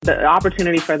the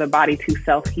opportunity for the body to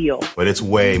self-heal. But it's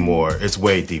way more, it's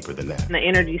way deeper than that. The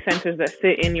energy centers that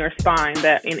sit in your spine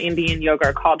that in Indian yoga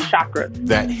are called chakras.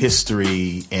 That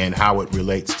history and how it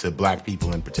relates to Black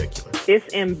people in particular.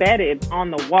 It's embedded on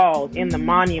the walls, in the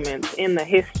monuments, in the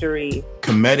history.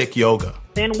 Kemetic yoga.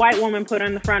 Then white woman put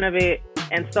in the front of it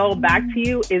and sold back to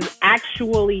you is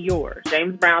actually yours.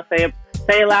 James Brown say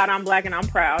it loud, I'm Black and I'm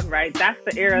proud, right? That's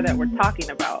the era that we're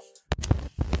talking about.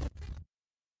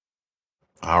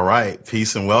 All right.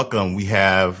 Peace and welcome. We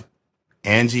have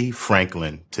Angie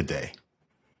Franklin today.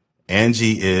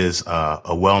 Angie is a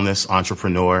wellness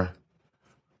entrepreneur.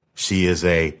 She is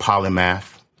a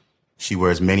polymath. She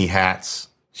wears many hats.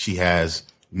 She has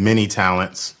many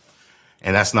talents.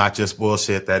 And that's not just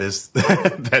bullshit. That is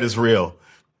that is real.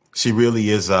 She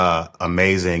really is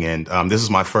amazing. And this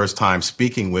is my first time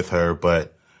speaking with her,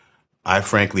 but I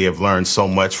frankly have learned so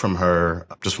much from her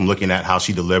just from looking at how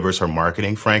she delivers her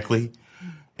marketing, frankly,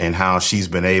 and how she's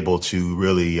been able to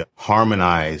really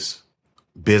harmonize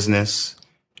business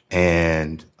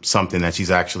and something that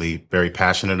she's actually very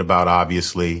passionate about,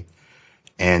 obviously,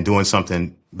 and doing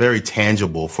something very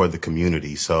tangible for the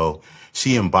community. So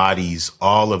she embodies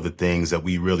all of the things that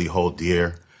we really hold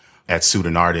dear at Suit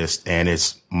an Artist. And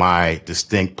it's my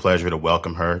distinct pleasure to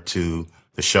welcome her to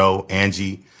the show.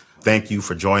 Angie, thank you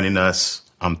for joining us.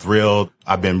 I'm thrilled.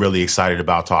 I've been really excited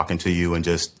about talking to you and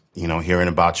just, hearing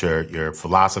about your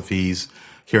philosophies,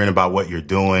 hearing about what you're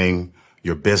doing,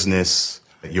 your business,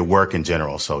 your work in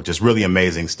general. So just really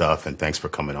amazing stuff. And thanks for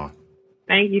coming on.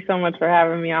 Thank you so much for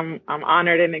having me. I'm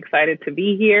honored and excited to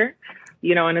be here.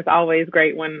 And it's always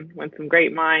great when some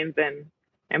great minds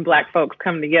and Black folks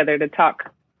come together to talk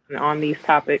on these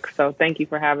topics. So thank you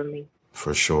for having me.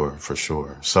 For sure.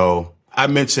 So I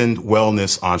mentioned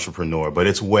wellness entrepreneur, but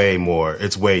it's way more,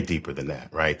 it's way deeper than that,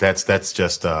 right? That's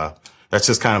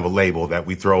just kind of a label that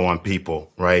we throw on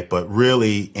people, right? But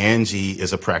really, Angie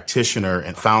is a practitioner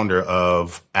and founder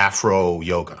of Afro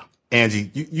yoga. Angie,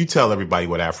 you tell everybody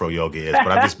what Afro yoga is, but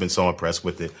I've just been so impressed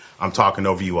with it. I'm talking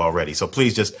over you already. So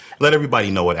please just let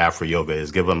everybody know what Afro yoga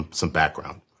is. Give them some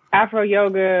background. Afro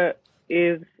yoga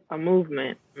is a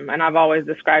movement. And I've always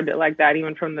described it like that,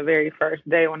 even from the very first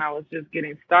day when I was just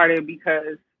getting started,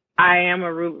 because I am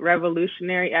a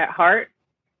revolutionary at heart.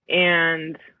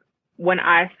 And when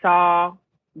I saw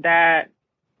that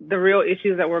the real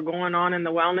issues that were going on in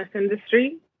the wellness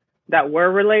industry that were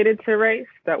related to race,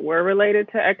 that were related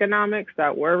to economics,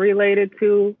 that were related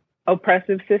to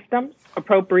oppressive systems,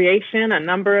 appropriation, a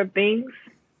number of things.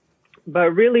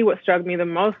 But really what struck me the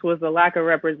most was the lack of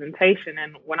representation.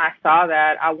 And when I saw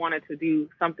that, I wanted to do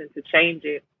something to change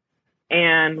it.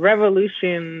 And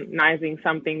revolutionizing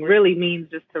something really means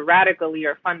just to radically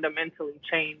or fundamentally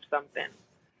change something.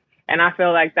 And I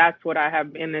feel like that's what I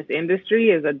have in this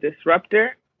industry, is a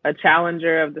disruptor, a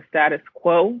challenger of the status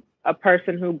quo, a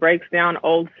person who breaks down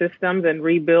old systems and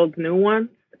rebuilds new ones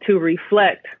to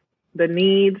reflect the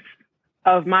needs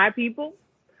of my people.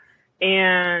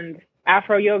 And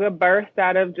Afro yoga birthed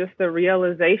out of just the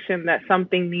realization that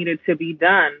something needed to be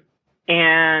done.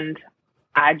 And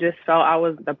I just felt I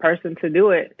was the person to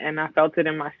do it. And I felt it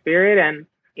in my spirit. And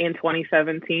in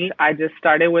 2017, I just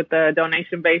started with a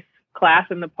donation-based class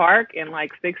in the park, and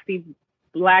like 60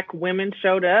 Black women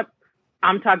showed up.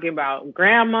 I'm talking about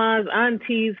grandmas,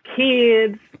 aunties,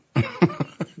 kids,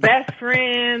 best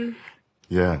friends.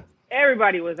 Yeah.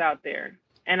 Everybody was out there.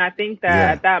 And I think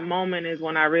that at that moment is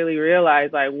when I really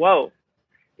realized, like, whoa,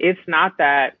 it's not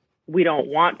that we don't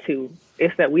want to.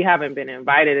 It's that we haven't been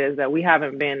invited. It's that we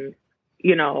haven't been,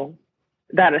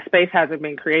 that a space hasn't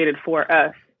been created for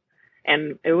us.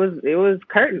 And it was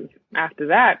curtains. After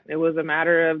that, it was a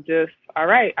matter of just, all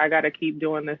right, I got to keep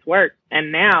doing this work.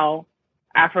 And now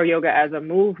Afro yoga as a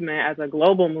movement, as a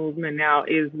global movement now,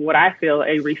 is what I feel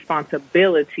a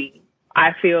responsibility.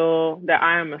 I feel that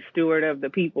I am a steward of the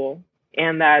people,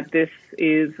 and that this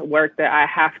is work that I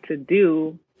have to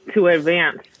do to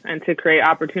advance and to create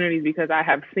opportunities, because I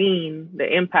have seen the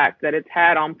impact that it's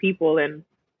had on people in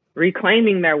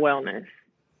reclaiming their wellness,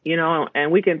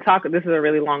 and we can talk, this is a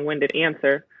really long-winded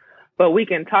answer, but we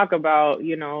can talk about,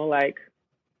 like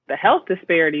the health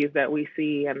disparities that we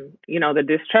see and, the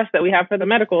distrust that we have for the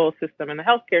medical system and the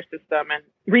healthcare system, and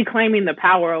reclaiming the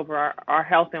power over our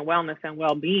health and wellness and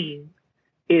well-being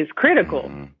is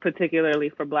critical, particularly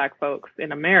for Black folks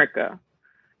in America.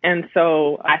 And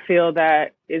so I feel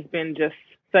that it's been just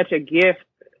such a gift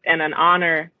and an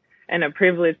honor and a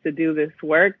privilege to do this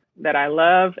work that I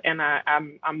love. And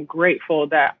I'm grateful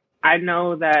that I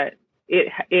know that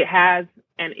it has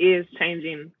and is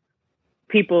changing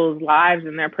people's lives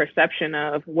and their perception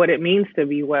of what it means to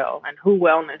be well and who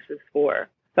wellness is for.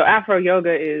 So Afro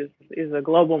yoga is a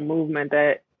global movement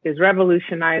that is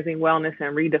revolutionizing wellness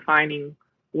and redefining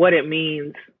what it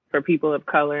means for people of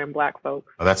color and Black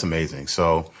folks. Oh, that's amazing.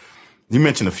 So you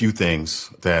mentioned a few things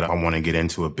that I want to get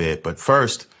into a bit, but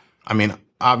first, I mean,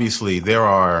 obviously there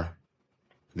are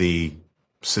the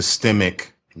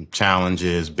systemic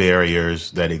challenges,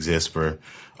 barriers that exist for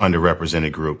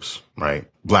underrepresented groups, right?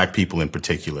 Black people in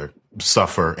particular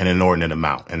suffer an inordinate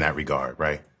amount in that regard,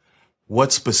 right?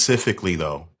 What specifically,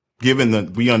 though, given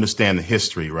that we understand the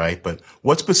history, right? But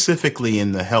what specifically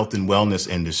in the health and wellness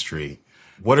industry,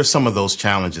 what are some of those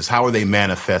challenges? How are they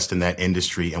manifest in that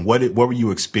industry? And what were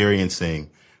you experiencing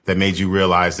that made you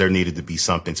realize there needed to be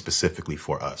something specifically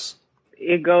for us?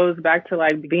 It goes back to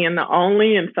like being the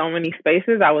only in so many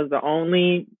spaces. I was the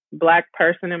only Black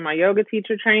person in my yoga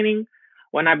teacher training.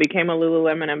 When I became a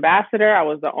Lululemon ambassador, I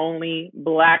was the only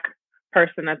Black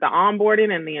person at the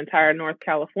onboarding in the entire North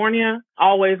California.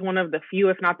 Always one of the few,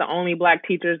 if not the only Black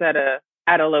teachers at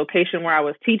a location where I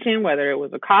was teaching, whether it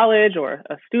was a college or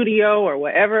a studio or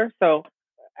whatever. So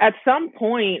at some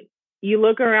point, you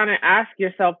look around and ask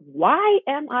yourself, why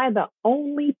am I the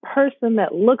only person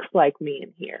that looks like me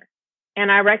in here? And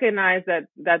I recognize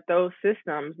that those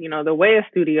systems, you know, the way a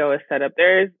studio is set up,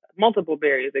 there's multiple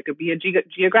barriers. It could be a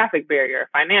geographic barrier,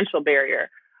 a financial barrier,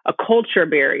 a culture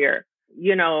barrier,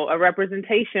 you know, a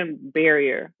representation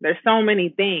barrier. There's so many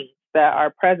things that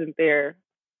are present there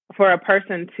for a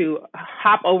person to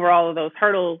hop over all of those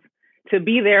hurdles to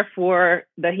be there for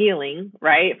the healing,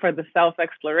 right? For the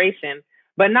self-exploration,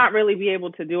 but not really be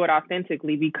able to do it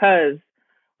authentically because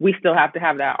we still have to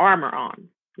have that armor on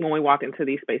when we walk into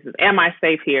these spaces. Am I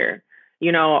safe here?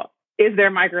 You know, is there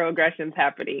microaggressions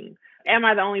happening? Am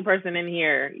I the only person in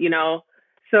here? You know,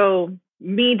 so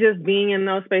me just being in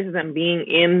those spaces and being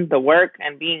in the work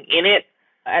and being in it,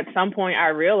 at some point I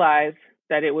realized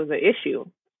that it was an issue.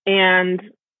 And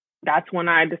that's when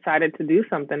I decided to do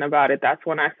something about it. That's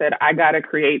when I said, I got to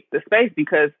create the space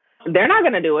because they're not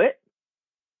going to do it.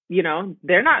 You know,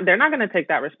 they're not going to take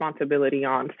that responsibility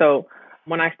on. So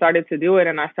when I started to do it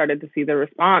and I started to see the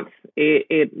response,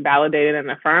 it validated and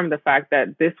affirmed the fact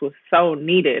that this was so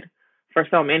needed for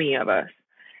so many of us.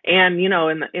 And, you know,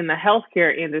 in the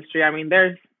healthcare industry, I mean,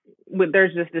 there's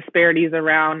just disparities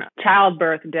around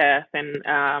childbirth death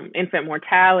and infant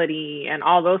mortality and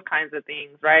all those kinds of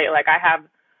things, right? Like I have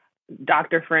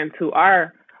doctor friends who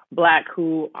are Black,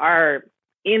 who are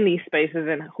in these spaces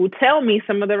and who tell me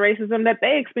some of the racism that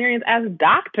they experience as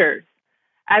doctors,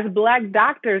 as Black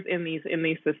doctors in these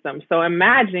systems. So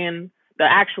imagine the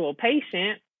actual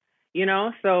patient, you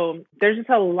know, so there's just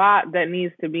a lot that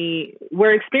needs to be,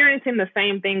 we're experiencing the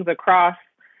same things across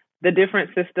the different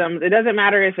systems. It doesn't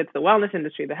matter if it's the wellness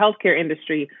industry, the healthcare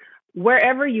industry,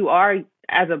 wherever you are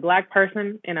as a Black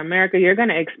person in America, you're going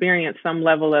to experience some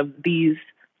level of these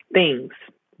things,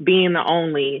 being the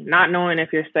only, not knowing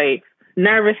if you're safe,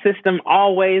 nervous system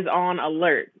always on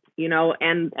alert, you know,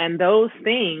 and those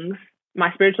things,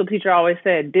 my spiritual teacher always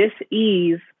said,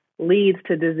 dis-ease leads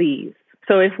to disease.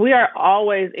 So if we are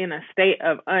always in a state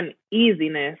of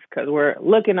uneasiness because we're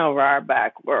looking over our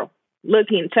back, we're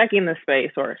checking the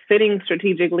space or sitting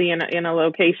strategically in a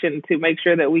location to make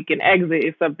sure that we can exit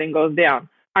if something goes down,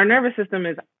 our nervous system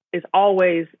is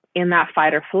always in that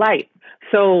fight or flight.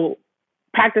 So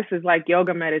practices like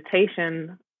yoga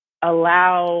meditation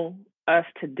allow us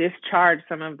to discharge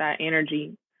some of that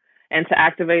energy and to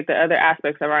activate the other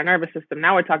aspects of our nervous system.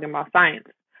 Now we're talking about science,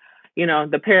 you know,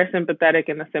 the parasympathetic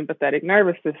and the sympathetic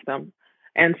nervous system.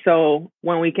 And so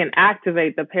when we can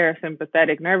activate the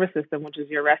parasympathetic nervous system, which is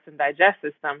your rest and digest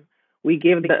system, we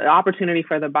give the opportunity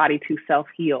for the body to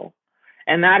self-heal.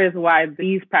 And that is why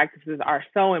these practices are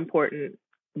so important,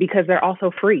 because they're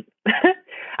also free.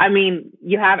 I mean,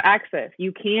 you have access.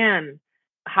 You can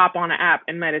hop on an app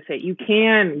and meditate. You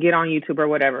can get on YouTube or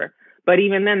whatever. But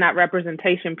even then, that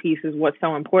representation piece is what's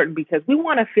so important, because we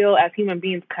want to feel as human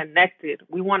beings connected.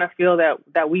 We want to feel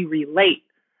that we relate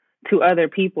to other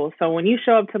people. So when you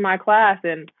show up to my class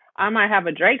and I might have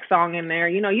a Drake song in there,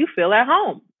 you know, you feel at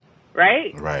home,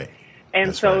 right? Right. And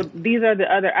That's so right. These are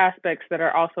the other aspects that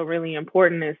are also really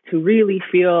important, is to really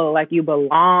feel like you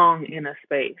belong in a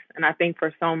space. And I think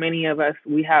for so many of us,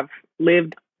 we have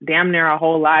lived damn near our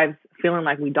whole lives feeling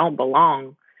like we don't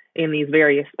belong in these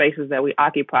various spaces that we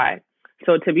occupy.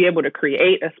 So to be able to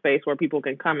create a space where people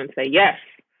can come and say, yes,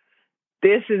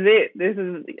 this is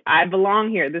it. I belong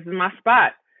here. This is my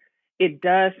spot. It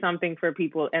does something for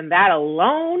people. And that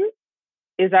alone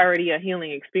is already a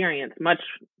healing experience, much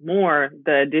more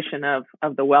the addition of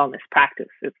the wellness practice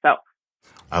itself.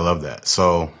 I love that.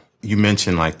 So you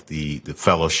mentioned like the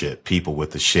fellowship, people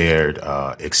with the shared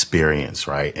experience,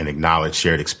 right? And acknowledge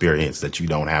shared experience that you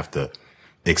don't have to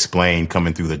explain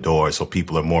coming through the door. So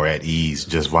people are more at ease,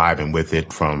 just vibing with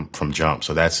it from jump.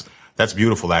 So that's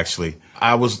beautiful, actually.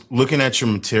 I was looking at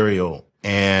your material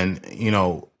and,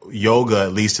 yoga,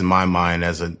 at least in my mind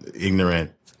as an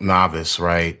ignorant novice,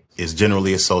 right, is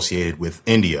generally associated with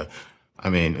India. I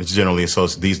mean, it's generally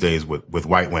associated these days with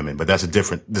white women, but that's a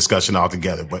different discussion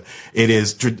altogether. But it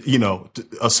is,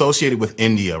 associated with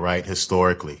India, right?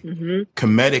 Historically,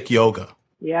 Kemetic yoga,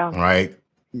 right?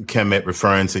 Kemet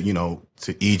referring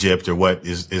to Egypt or what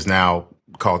is now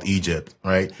called Egypt,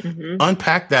 right?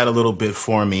 Unpack that a little bit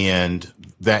for me and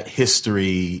that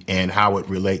history and how it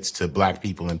relates to Black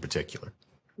people in particular.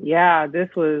 Yeah, this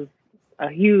was a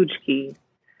huge key.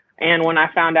 And when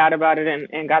I found out about it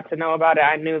and got to know about it,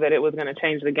 I knew that it was going to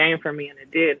change the game for me, and it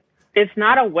did. It's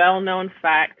not a well-known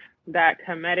fact that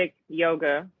Kemetic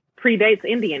yoga predates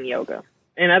Indian yoga.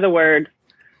 In other words,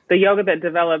 the yoga that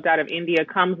developed out of India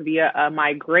comes via a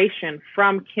migration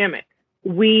from Kemet.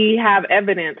 We have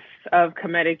evidence of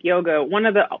Kemetic yoga. One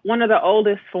of the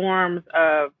oldest forms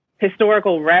of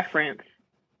historical reference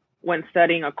when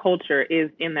studying a culture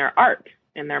is in their art,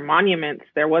 in their monuments.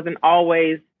 There wasn't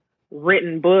always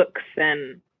written books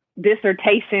and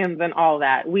dissertations and all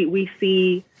that. We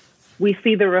see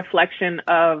the reflection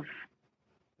of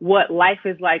what life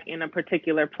is like in a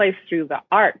particular place through the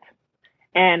art.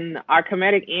 And our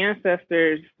Kemetic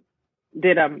ancestors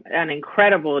did an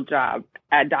incredible job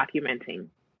at documenting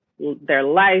their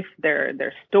life,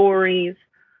 their stories,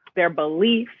 their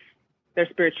beliefs, their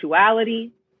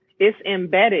spirituality. It's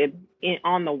embedded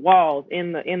on the walls,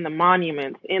 in the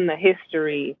monuments, in the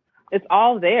history. It's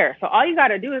all there. So all you got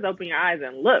to do is open your eyes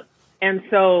and look. And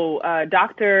so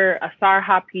Dr. Asar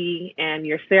Hapi and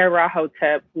Yasser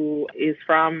Rahotep, who is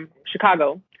from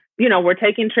Chicago, we're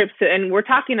taking trips and we're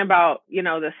talking about,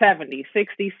 the 70s,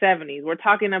 60s, 70s. We're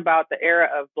talking about the era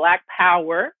of Black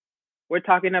power. We're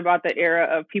talking about the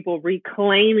era of people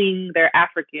reclaiming their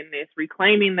Africanness,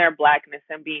 reclaiming their Blackness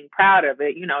and being proud of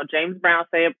it. James Brown,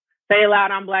 say it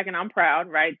loud, I'm Black and I'm proud,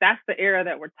 right? That's the era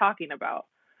that we're talking about.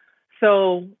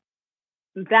 So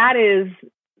that is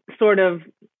sort of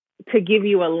to give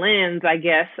you a lens, I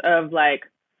guess, of like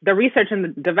the research and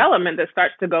the development that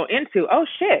starts to go into, oh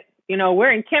shit,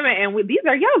 we're in Kemet and these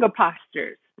are yoga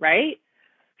postures, right?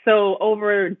 So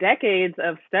over decades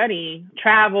of study,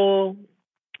 travel,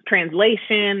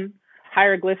 translation,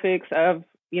 hieroglyphics of,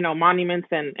 monuments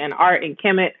and art in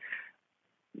Kemet,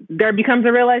 there becomes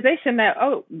a realization that,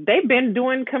 they've been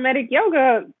doing Kemetic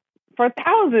yoga for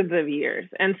thousands of years.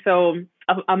 And so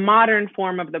a modern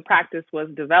form of the practice was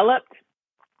developed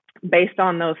based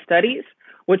on those studies,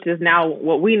 which is now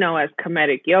what we know as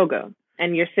Kemetic yoga.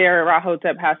 And Yasser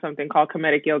Rahotep has something called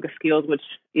Kemetic yoga skills, which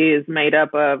is made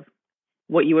up of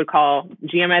what you would call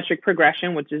geometric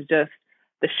progression, which is just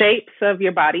the shapes of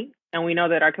your body. And we know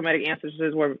that our Kemetic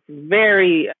ancestors were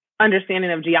very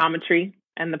understanding of geometry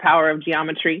and the power of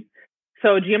geometry.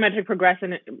 So geometric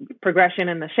progression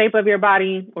in the shape of your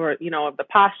body, or, of the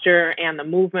posture and the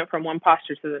movement from one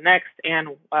posture to the next, and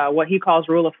what he calls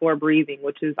rule of four breathing,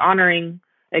 which is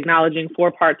acknowledging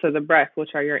four parts of the breath,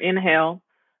 which are your inhale,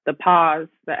 the pause,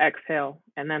 the exhale,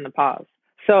 and then the pause.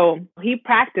 So he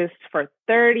practiced for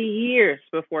 30 years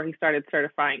before he started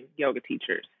certifying yoga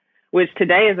teachers, which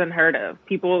today is unheard of.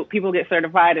 People get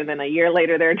certified and then a year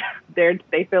later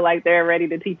they feel like they're ready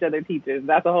to teach other teachers.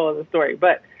 That's a whole other story.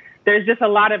 But there's just a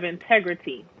lot of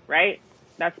integrity, right?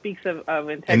 That speaks of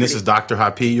integrity. And this is Dr.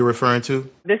 Hapi you're referring to?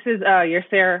 This is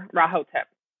Yasser Rahotep.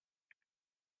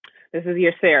 This is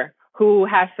Yasser, who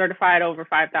has certified over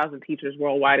 5,000 teachers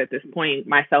worldwide at this point,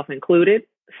 myself included.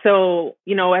 So,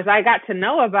 as I got to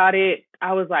know about it,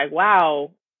 I was like,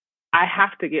 wow, I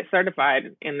have to get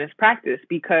certified in this practice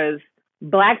because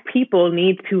Black people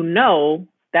need to know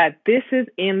that this is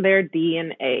in their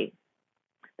DNA,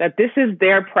 that this is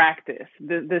their practice.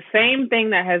 The same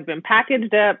thing that has been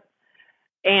packaged up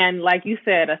and, like you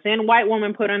said, a thin white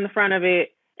woman put in the front of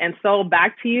it and sold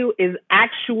back to you is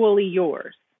actually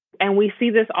yours. And we see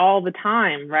this all the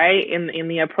time, right? In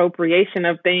the appropriation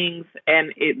of things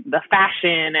and the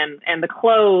fashion and the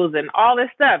clothes and all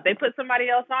this stuff. They put somebody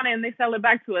else on it and they sell it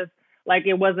back to us like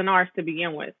it wasn't ours to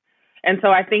begin with. And so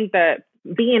I think that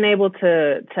being able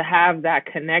to have that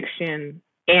connection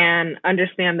and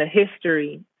understand the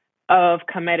history of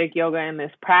Kemetic yoga in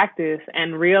this practice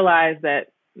and realize that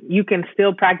you can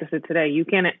still practice it today. You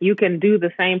can do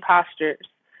the same postures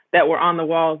that were on the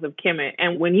walls of Kemet.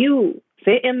 And when you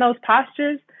sit in those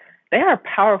postures, they are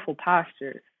powerful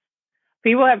postures.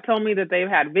 People have told me that they've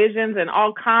had visions and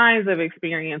all kinds of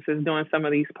experiences doing some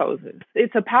of these poses.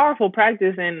 It's a powerful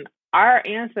practice, and our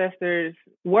ancestors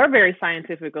were very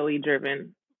scientifically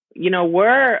driven.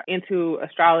 We're into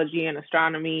astrology and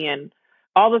astronomy and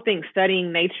all the things,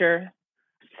 studying nature,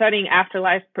 studying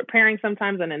afterlife, preparing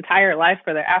sometimes an entire life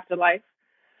for the afterlife.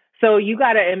 So you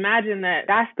got to imagine that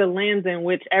that's the lens in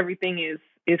which everything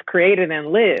is created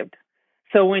and lived.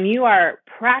 So when you are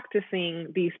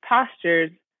practicing these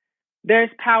postures,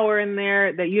 there's power in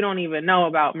there that you don't even know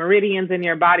about. Meridians in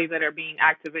your body that are being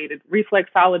activated,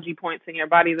 reflexology points in your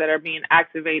body that are being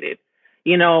activated,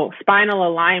 spinal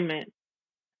alignment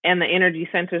and the energy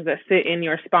centers that sit in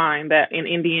your spine that in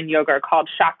Indian yoga are called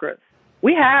chakras.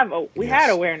 We had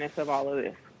awareness of all of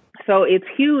this. So it's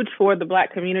huge for the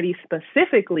Black community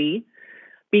specifically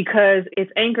because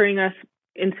it's anchoring us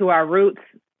into our roots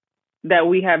that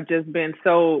we have just been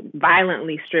so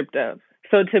violently stripped of.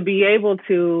 So to be able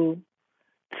to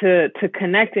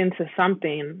connect into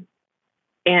something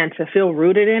and to feel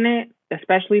rooted in it,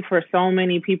 especially for so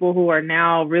many people who are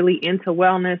now really into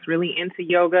wellness, really into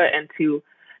yoga, and to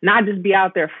not just be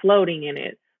out there floating in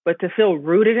it, but to feel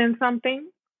rooted in something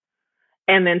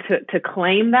and then to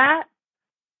claim that,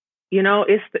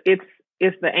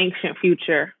 it's the ancient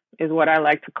future is what I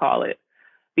like to call it,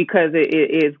 because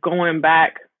it is going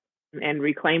back and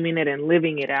reclaiming it and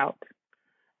living it out.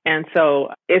 And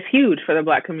so it's huge for the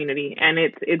Black community, and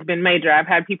it's been major. I've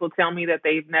had people tell me that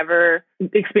they've never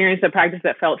experienced a practice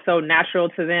that felt so natural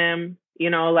to them.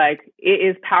 It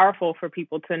is powerful for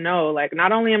people to know,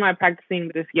 not only am I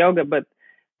practicing this yoga, but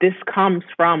this comes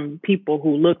from people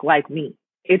who look like me.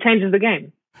 It changes the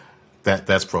game.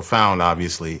 That's profound,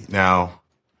 obviously. Now,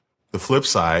 the flip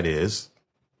side is,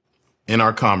 in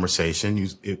our conversation,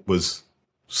 it was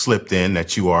slipped in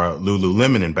that you are a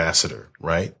Lululemon ambassador,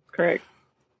 right? Correct.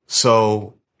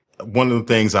 So one of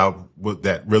the things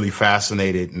that really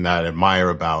fascinated and I admire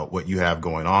about what you have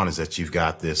going on is that you've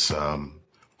got this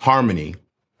harmony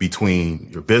between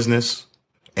your business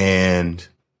and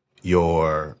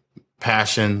your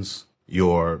passions,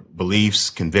 your beliefs,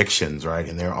 convictions, right?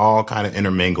 And they're all kind of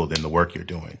intermingled in the work you're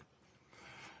doing.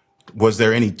 Was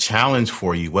there any challenge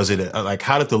for you? Was it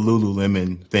how did the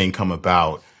Lululemon thing come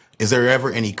about? Is there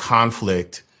ever any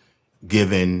conflict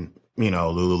given,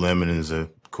 Lululemon is a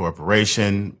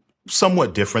corporation,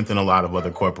 somewhat different than a lot of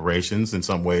other corporations in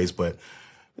some ways, but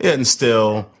it's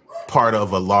still part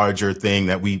of a larger thing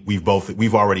that we've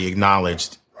already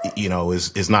acknowledged,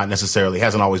 is not necessarily,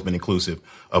 hasn't always been inclusive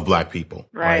of Black people.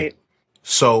 Right.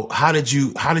 So how did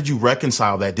you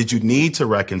reconcile that? Did you need to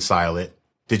reconcile it?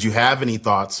 Did you have any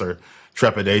thoughts or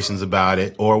trepidations about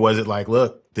it? Or was it like,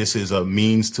 look, this is a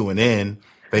means to an end.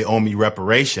 They owe me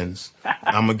reparations.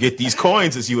 I'm going to get these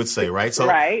coins, as you would say, right? So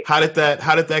right. How did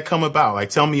that come about?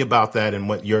 Tell me about that and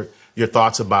what your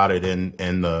thoughts about it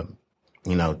and the,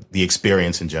 the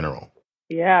experience in general.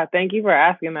 Yeah. Thank you for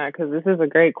asking that, because this is a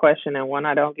great question and one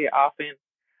I don't get often.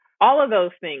 All of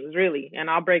those things, really. And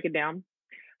I'll break it down.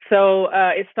 So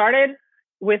it started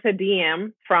with a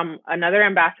DM from another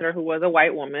ambassador who was a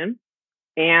white woman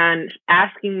and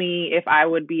asking me if I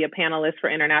would be a panelist for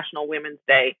International Women's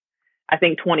Day, I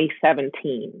think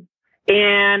 2017.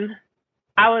 And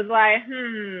I was like,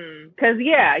 because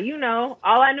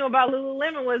all I knew about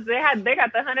Lululemon was they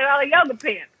got the $100 yoga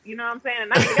pants. You know what I'm saying?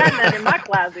 And I ain't got nothing in my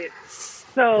closet.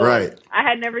 So right. I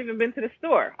had never even been to the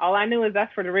store. All I knew is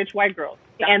that's for the rich white girls.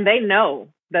 And they know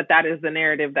that is the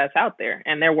narrative that's out there.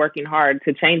 And they're working hard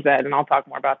to change that. And I'll talk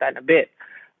more about that in a bit.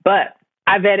 But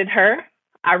I vetted her.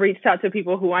 I reached out to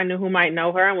people who I knew who might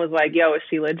know her and was like, yo, is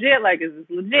she legit? Is this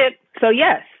legit? So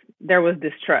yes, there was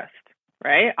distrust,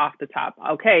 right? Off the top.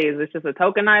 Okay, is this just a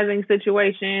tokenizing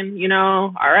situation?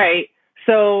 All right.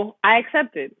 So I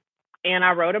accepted. And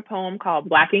I wrote a poem called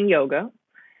Blacking Yoga.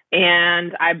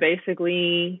 And I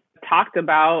basically talked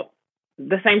about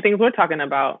the same things we're talking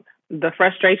about. The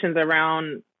frustrations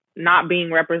around not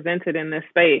being represented in this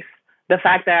space. The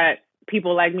fact that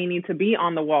people like me need to be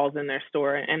on the walls in their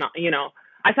store. And,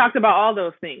 I talked about all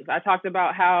those things. I talked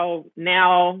about how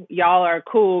now y'all are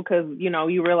cool because,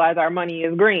 you realize our money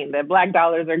is green, that Black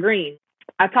dollars are green.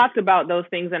 I talked about those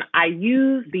things and I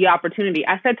used the opportunity.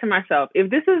 I said to myself,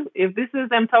 if this is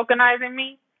them tokenizing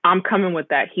me, I'm coming with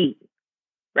that heat,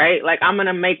 right? I'm going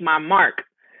to make my mark.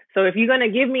 So if you're going to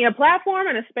give me a platform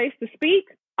and a space to speak,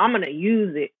 I'm going to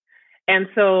use it. And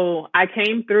so I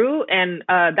came through and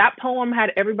that poem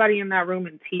had everybody in that room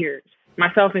in tears,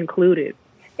 myself included.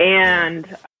 And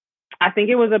I think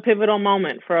it was a pivotal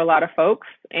moment for a lot of folks.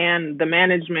 And the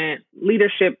management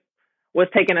leadership was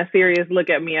taking a serious look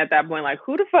at me at that point, like,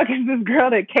 who the fuck is this girl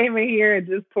that came in here and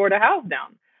just tore the house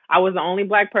down? I was the only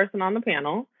Black person on the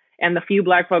panel. And the few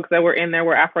Black folks that were in there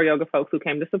were Afro yoga folks who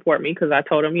came to support me because I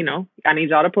told them, I need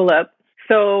y'all to pull up.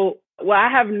 So what I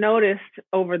have noticed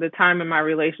over the time in my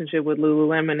relationship with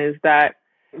Lululemon is that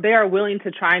they are willing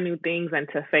to try new things and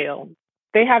to fail.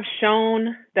 They have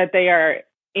shown that they are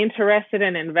interested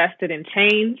and invested in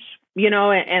change,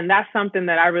 and that's something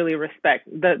that I really respect.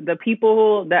 The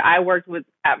people that I worked with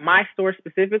at my store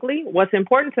specifically, what's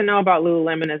important to know about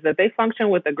Lululemon is that they function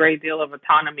with a great deal of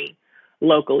autonomy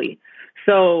locally.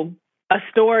 So a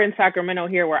store in Sacramento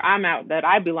here where I'm at that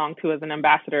I belong to as an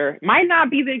ambassador might not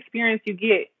be the experience you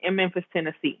get in Memphis,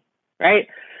 Tennessee, right?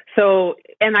 So,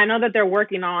 and I know that they're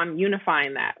working on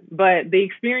unifying that, but the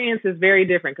experience is very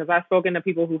different because I've spoken to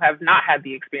people who have not had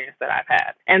the experience that I've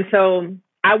had. And so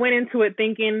I went into it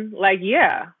thinking like,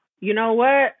 yeah, you know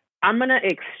what? I'm going to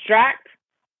extract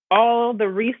all the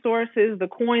resources, the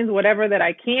coins, whatever that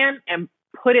I can, and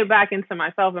put it back into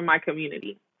myself and my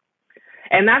community.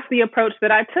 And that's the approach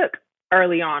that I took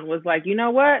early on, was like, you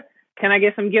know what? Can I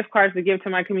get some gift cards to give to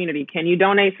my community? Can you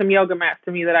donate some yoga mats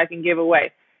to me that I can give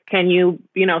away? Can you,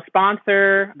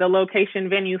 sponsor the location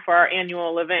venue for our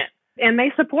annual event? And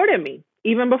they supported me.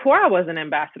 Even before I was an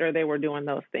ambassador, they were doing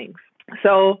those things.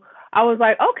 So I was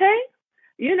like, okay,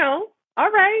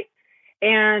 all right.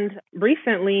 And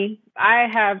recently I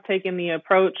have taken the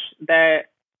approach that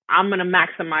I'm going to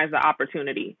maximize the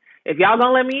opportunity. If y'all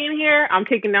gonna let me in here, I'm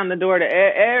kicking down the door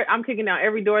I'm kicking down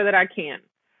every door that I can.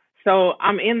 So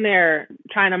I'm in there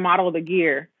trying to model the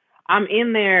gear. I'm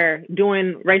in there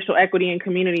doing racial equity and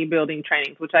community building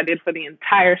trainings, which I did for the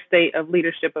entire state of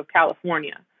leadership of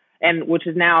California, and which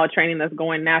is now a training that's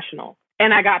going national.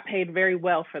 And I got paid very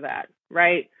well for that,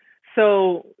 right?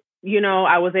 So,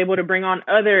 I was able to bring on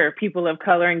other people of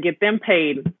color and get them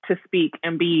paid to speak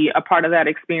and be a part of that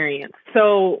experience.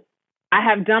 So I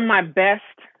have done my best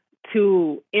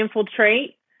to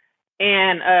infiltrate.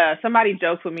 And somebody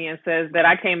jokes with me and says that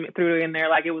I came through in there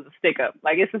like it was a stick up.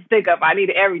 Like, it's a stick up. I need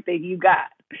everything you got.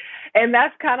 And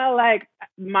that's kind of like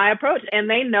my approach. And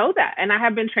they know that. And I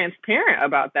have been transparent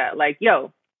about that. Like,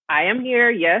 yo, I am here.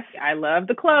 Yes, I love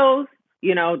the clothes.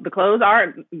 The clothes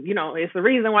are, it's the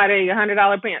reason why they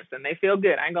 $100 pants and they feel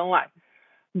good. I ain't gonna lie.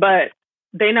 But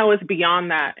they know it's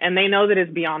beyond that. And they know that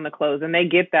it's beyond the clothes, and they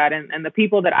get that. And the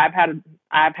people that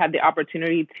I've had the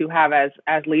opportunity to have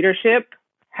as leadership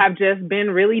have just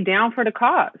been really down for the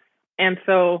cause. And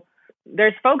so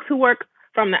there's folks who work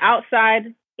from the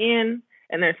outside in,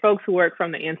 and there's folks who work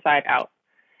from the inside out.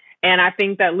 And I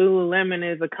think that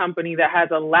Lululemon is a company that has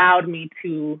allowed me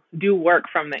to do work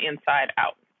from the inside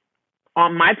out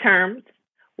on my terms,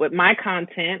 with my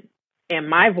content and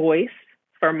my voice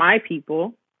for my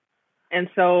people. And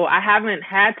so I haven't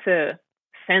had to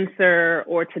censor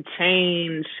or to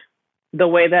change the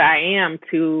way that I am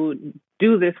to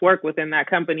do this work within that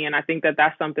company. And I think that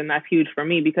that's something that's huge for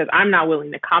me, because I'm not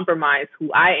willing to compromise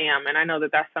who I am. And I know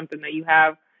that that's something that you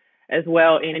have as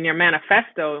well in your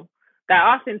manifesto,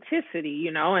 that authenticity,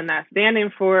 and that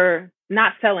standing for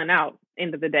not selling out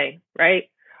end of the day, right?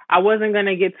 I wasn't going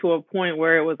to get to a point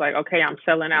where it was like, okay, I'm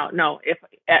selling out. No, if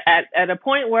at a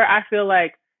point where I feel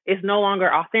like it's no longer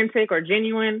authentic or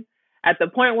genuine, at the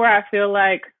point where I feel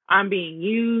like I'm being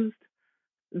used,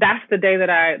 that's the day that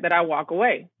I walk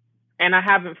away. And I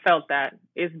haven't felt that.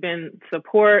 It's been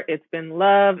support. It's been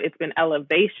love. It's been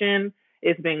elevation.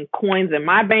 It's been coins in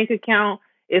my bank account.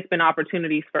 It's been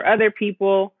opportunities for other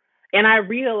people. And I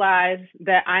realized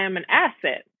that I am an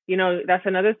asset. That's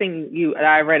another thing that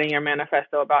I read in your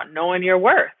manifesto about knowing your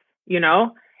worth,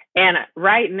 and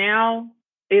right now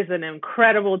is an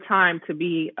incredible time to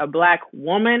be a Black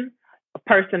woman, a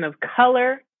person of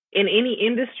color in any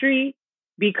industry,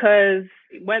 because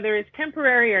whether it's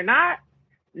temporary or not,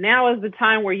 now is the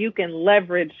time where you can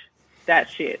leverage that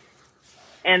shit.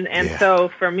 And yeah.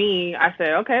 So for me, I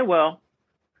said, okay, well,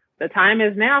 the time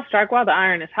is now. Strike while the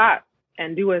iron is hot,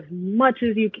 and do as much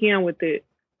as you can with it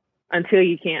until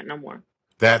you can't no more.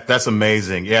 That's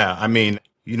amazing. Yeah. I mean,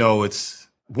 it's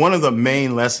one of the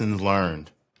main lessons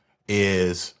learned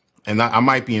is, and I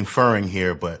might be inferring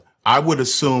here, but I would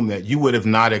assume that you would have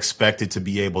not expected to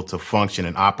be able to function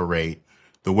and operate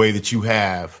the way that you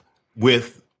have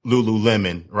with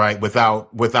Lululemon, right?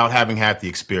 Without having had the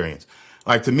experience.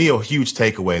 Like, to me, a huge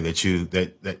takeaway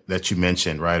that you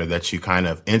mentioned, right? Or that you kind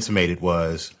of intimated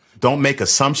was, don't make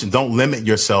assumptions. Don't limit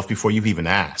yourself before you've even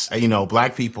asked.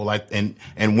 Black people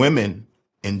and women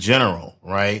in general,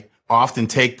 right, often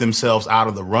take themselves out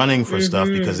of the running for stuff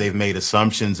because they've made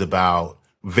assumptions about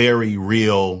very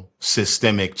real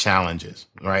systemic challenges,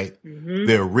 right? Mm-hmm.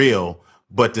 They're real,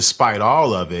 but despite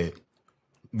all of it,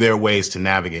 there are ways to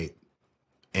navigate.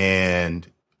 And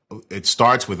it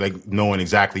starts with like knowing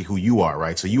exactly who you are,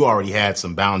 right? So you already had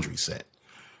some boundaries set.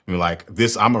 You're like,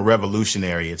 this, I'm a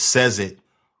revolutionary. It says it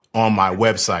on my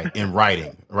website in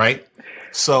writing, right?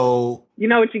 So you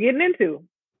know what you're getting into.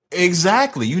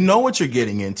 exactly. You know what you're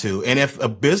getting into. And if a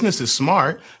business is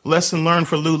smart, lesson learned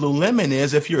for Lululemon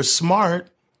is if you're smart,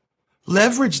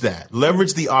 leverage that.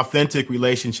 Leverage the authentic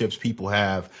relationships people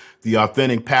have, the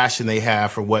authentic passion they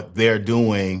have for what they're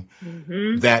doing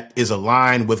that is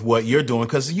aligned with what you're doing.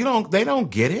 Cause they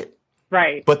don't get it.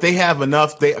 Right. But they have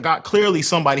enough, clearly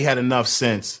somebody had enough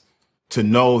sense to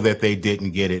know that they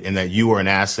didn't get it and that you are an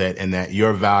asset and that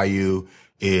your value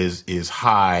is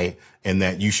high and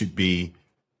that you should be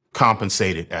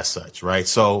compensated as such, right?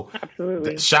 So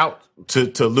absolutely, shout to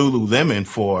Lululemon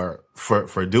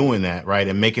for doing that, right,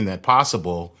 and making that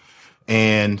possible.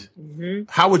 And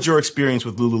how would your experience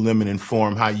with Lululemon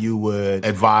inform how you would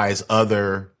advise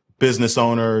other business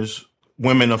owners,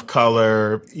 women of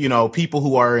color, people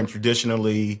who are in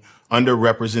traditionally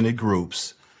underrepresented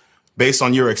groups? Based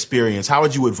on your experience, how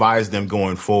would you advise them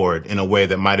going forward in a way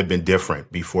that might have been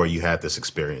different before you had this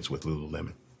experience with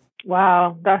Lululemon?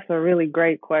 Wow, that's a really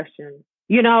great question.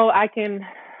 That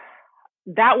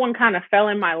one kind of fell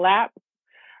in my lap,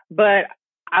 but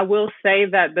I will say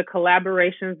that the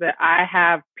collaborations that I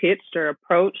have pitched or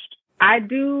approached, I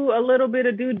do a little bit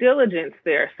of due diligence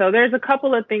there. So there's a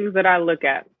couple of things that I look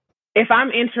at. If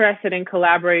I'm interested in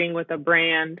collaborating with a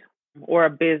brand or a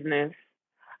business,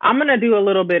 I'm going to do a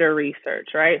little bit of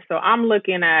research, right? So I'm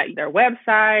looking at their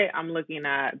website. I'm looking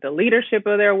at the leadership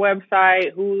of their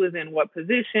website, who is in what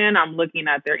position. I'm looking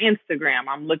at their Instagram.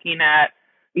 I'm looking at,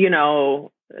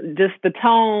 just the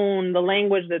tone, the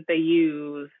language that they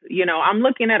use. I'm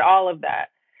looking at all of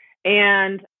that.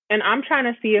 And I'm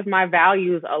trying to see if my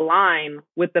values align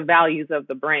with the values of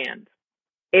the brand.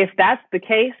 If that's the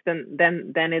case, then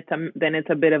it's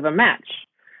a bit of a match.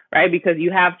 Right? Because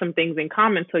you have some things in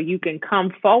common, so you can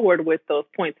come forward with those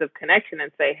points of connection and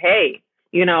say, hey,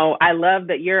 I love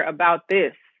that you're about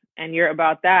this and you're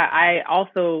about that. I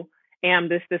also am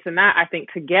this, and that. I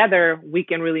think together we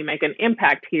can really make an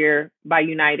impact here by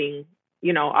uniting,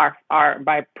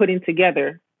 by putting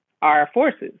together our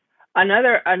forces.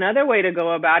 Another way to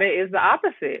go about it is the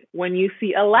opposite. When you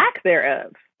see a lack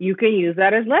thereof, you can use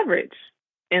that as leverage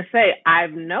and say,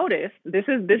 I've noticed, this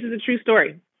is a true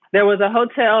story. There was a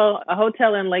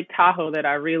hotel in Lake Tahoe that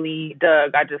I really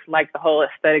dug. I just liked the whole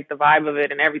aesthetic, the vibe of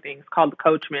it and everything. It's called the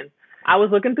Coachman. I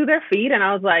was looking through their feed and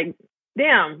I was like,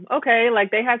 damn, okay. Like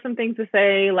they had some things to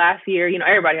say last year.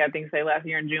 Everybody had things to say last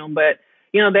year in June, but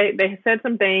they said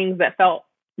some things that felt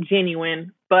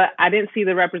genuine, but I didn't see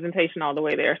the representation all the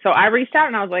way there. So I reached out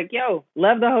and I was like, yo,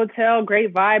 love the hotel,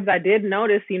 great vibes. I did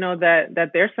notice,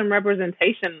 that there's some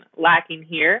representation lacking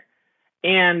here.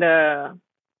 And,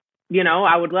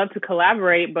 I would love to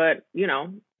collaborate, but, this is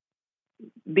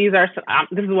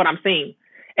what I'm seeing.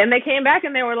 And they came back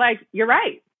and they were like, you're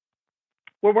right.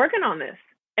 We're working on this.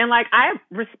 And like, I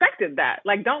respected that.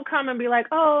 Like, don't come and be like,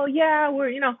 oh yeah,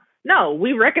 no,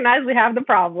 we recognize we have the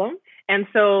problem. And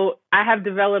so I have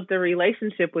developed a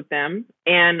relationship with them,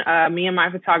 and me and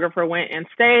my photographer went and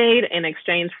stayed in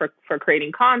exchange for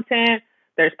creating content.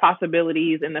 There's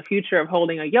possibilities in the future of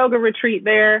holding a yoga retreat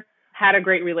there. Had a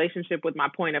great relationship with my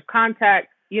point of contact,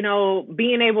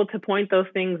 being able to point those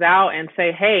things out and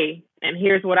say, hey, and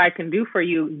here's what I can do for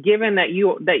you, given that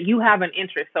you have an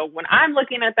interest. So when I'm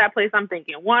looking at that place, I'm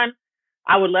thinking, one,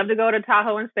 I would love to go to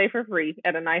Tahoe and stay for free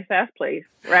at a nice ass place,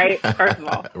 right? First of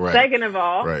all. Right. Second of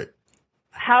all, right.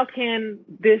 How can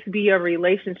this be a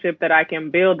relationship that I can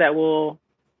build that will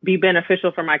be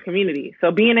beneficial for my community?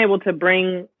 So being able to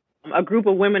bring a group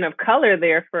of women of color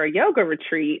there for a yoga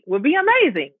retreat would be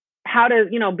amazing. How does,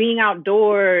 being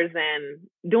outdoors and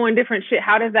doing different shit,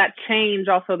 how does that change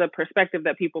also the perspective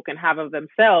that people can have of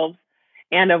themselves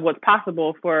and of what's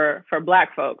possible for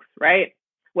Black folks, right?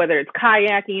 Whether it's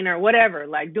kayaking or whatever,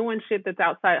 like doing shit that's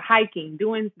outside, hiking,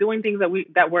 doing things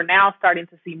that we're now starting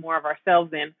to see more of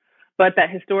ourselves in, but that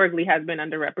historically has been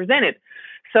underrepresented.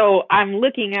 So I'm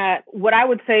looking at what I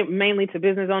would say mainly to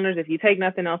business owners, if you take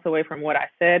nothing else away from what I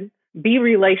said, be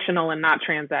relational and not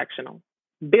transactional.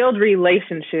 Build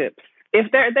relationships.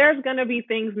 If there's going to be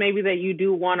things maybe that you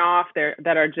do one-off there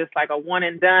that are just like a one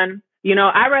and done,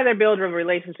 I'd rather build a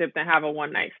relationship than have a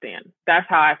one-night stand. That's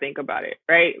how I think about it,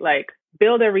 right? Like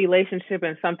build a relationship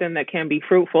and something that can be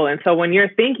fruitful. And so when you're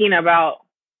thinking about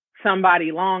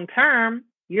somebody long-term,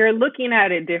 you're looking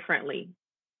at it differently.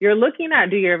 You're looking at,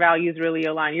 do your values really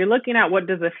align? You're looking at what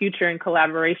does the future in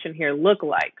collaboration here look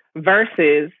like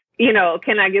versus,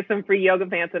 can I get some free yoga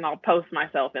pants and I'll post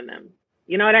myself in them?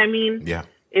 You know what I mean? Yeah.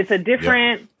 It's a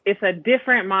different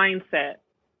mindset.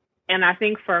 And I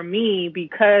think for me,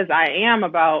 because I am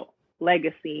about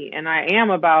legacy and I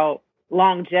am about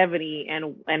longevity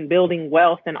and building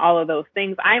wealth and all of those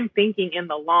things, I'm thinking in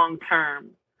the long term.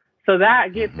 So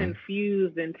that gets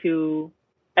infused into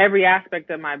every aspect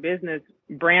of my business,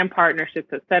 brand partnerships,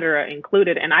 et cetera,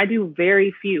 included. And I do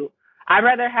very few. I'd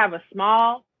rather have a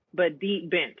small but deep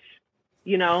bench,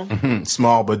 you know?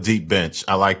 Small but deep bench.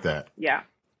 I like that. Yeah.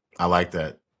 I like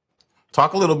that.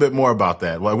 Talk a little bit more about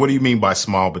that. What do you mean by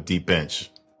small but deep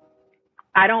bench?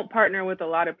 I don't partner with a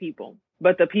lot of people,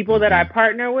 but the people that I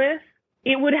partner with,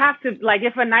 it would have to, like,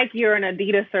 if a Nike or an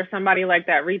Adidas or somebody like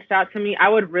that reached out to me, I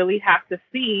would really have to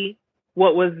see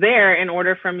what was there in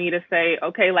order for me to say,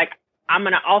 okay, like, I'm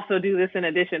going to also do this in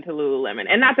addition to Lululemon.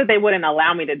 And not that they wouldn't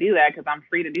allow me to do that, because I'm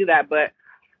free to do that. But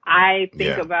I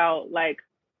think about, like,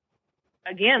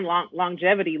 again,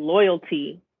 longevity,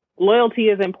 loyalty. Loyalty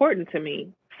is important to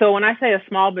me. So when I say a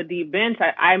small but deep bench,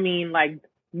 I mean, like,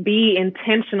 be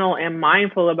intentional and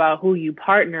mindful about who you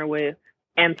partner with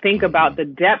and think about the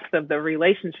depth of the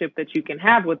relationship that you can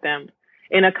have with them.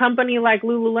 In a company like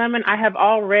Lululemon, I have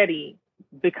already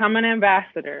become an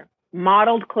ambassador,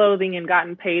 modeled clothing and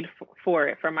gotten paid for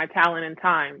it, for my talent and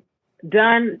time,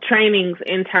 done trainings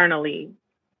internally,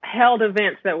 held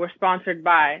events that were sponsored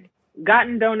by,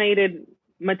 gotten donated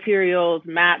materials,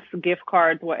 mats, gift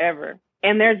cards, whatever.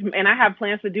 And I have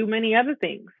plans to do many other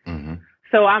things.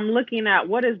 So I'm looking at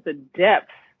what is the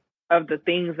depth of the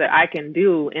things that I can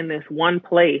do in this one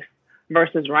place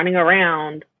versus running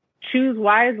around. Choose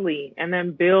wisely and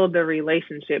then build the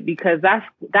relationship, because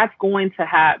that's going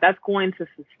to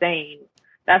sustain.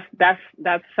 That's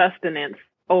sustenance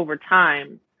over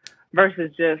time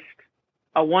versus just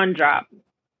a one drop.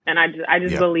 And I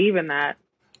just believe in that.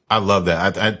 I love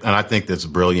that. And I think that's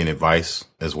brilliant advice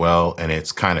as well. And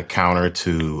it's kind of counter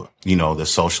to, the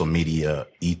social media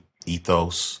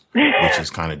ethos, which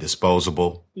is kind of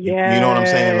disposable. Yeah. You know what I'm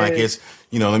saying? Like, it's,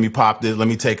 let me pop this, let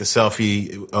me take a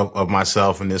selfie of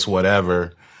myself and this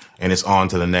whatever, and it's on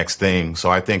to the next thing. So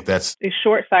I think it's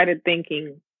short-sighted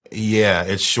thinking. Yeah,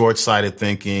 it's short-sighted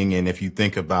thinking. And if you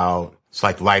think about, it's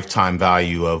like lifetime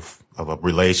value of a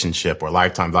relationship or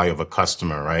lifetime value of a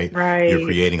customer, right? Right. You're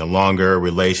creating a longer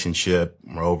relationship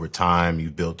over time. You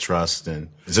build trust, and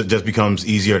it just becomes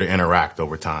easier to interact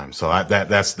over time. So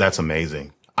that's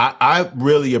amazing. I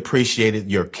really appreciated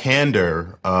your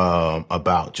candor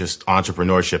about just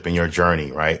entrepreneurship and your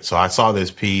journey, right? So I saw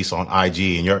this piece on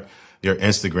IG, and your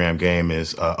Instagram game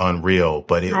is unreal,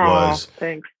 but it was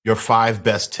thanks. Your 5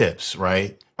 best tips,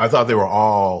 right? I thought they were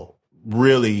all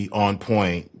really on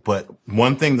point. But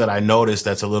one thing that I noticed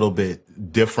that's a little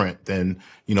bit different than,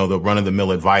 the run of the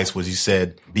mill advice was you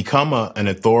said, become an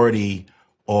authority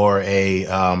or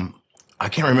I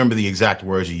can't remember the exact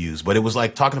words you used, but it was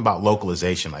like talking about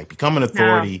localization, like become an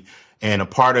authority and a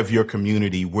part of your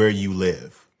community where you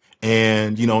live.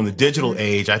 And, in the digital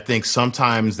age, I think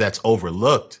sometimes that's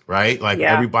overlooked, right? Like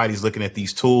everybody's looking at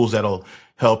these tools that'll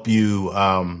help you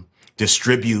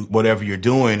distribute whatever you're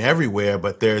doing everywhere.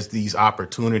 But there's these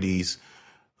opportunities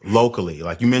locally.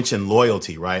 Like you mentioned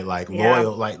loyalty, right? Like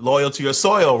loyal to your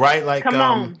soil, right? Like, come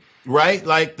on. Right?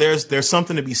 Like there's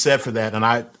something to be said for that. And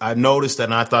I noticed that,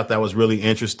 and I thought that was really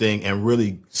interesting and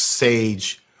really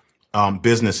sage,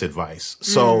 business advice.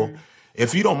 So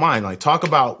if you don't mind, like talk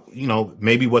about,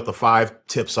 maybe what the 5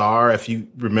 tips are, if you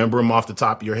remember them off the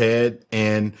top of your head,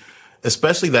 and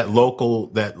especially that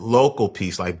local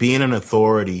piece, like being an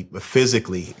authority,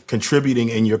 physically contributing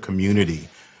in your community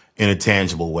in a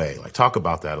tangible way. Like talk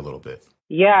about that a little bit.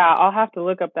 Yeah, I'll have to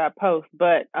look up that post.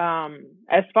 But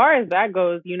as far as that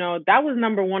goes, that was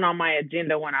number 1 on my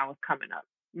agenda when I was coming up.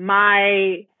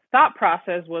 My thought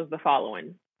process was the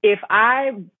following. If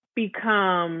I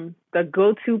become the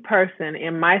go-to person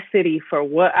in my city for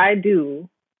what I do,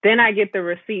 then I get the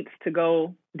receipts to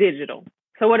go digital.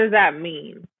 So what does that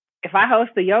mean? If I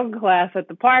host a yoga class at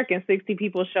the park and 60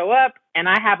 people show up and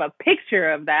I have a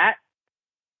picture of that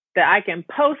I can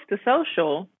post to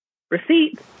social,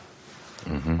 receipts,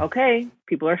 okay,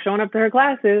 people are showing up to her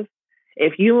classes.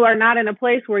 If you are not in a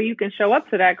place where you can show up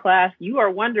to that class, you are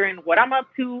wondering what I'm up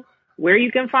to, where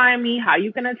you can find me, how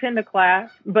you can attend a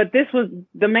class. But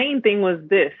the main thing was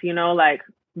this, like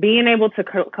being able to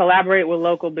collaborate with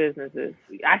local businesses.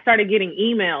 I started getting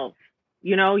emails.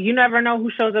 You never know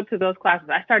who shows up to those classes.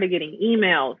 I started getting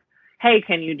emails. Hey,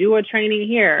 can you do a training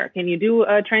here? Can you do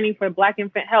a training for Black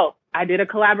Infant Health? I did a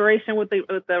collaboration with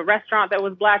the restaurant that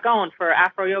was Black owned for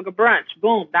Afro yoga brunch.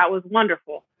 Boom, that was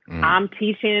wonderful. I'm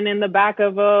teaching in the back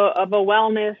of a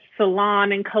wellness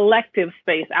salon and collective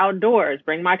space outdoors.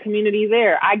 Bring my community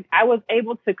there. I was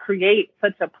able to create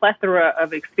such a plethora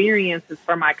of experiences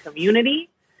for my community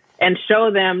and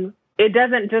show them it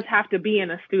doesn't just have to be in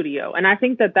a studio. And I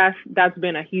think that that's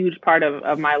been a huge part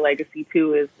of my legacy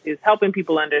too, is helping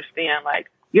people understand, like,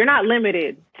 you're not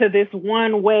limited to this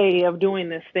one way of doing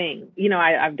this thing. You know,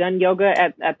 I've done yoga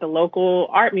at the local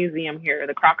art museum here,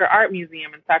 the Crocker Art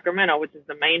Museum in Sacramento, which is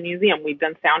the main museum. We've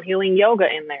done sound healing yoga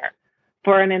in there.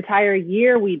 For an entire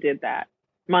year, we did that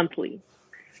monthly.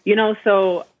 You know,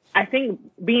 so I think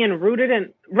being rooted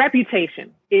in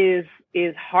reputation is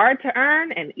hard to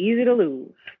earn and easy to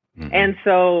lose. Mm-hmm. And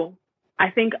so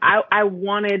I think I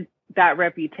wanted that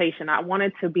reputation. I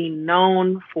wanted to be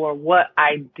known for what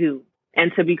I do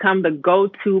and to become the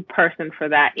go-to person for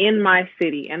that in my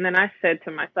city. And then I said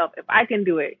to myself, if I can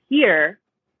do it here,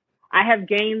 I have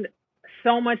gained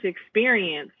so much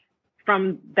experience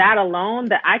from that alone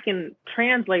that I can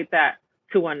translate that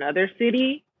to another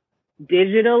city,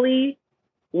 digitally,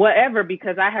 whatever,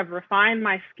 because I have refined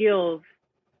my skills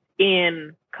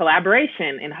in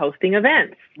collaboration, in hosting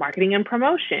events, marketing and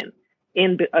promotion,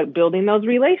 in building those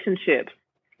relationships,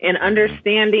 in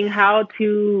understanding how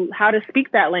to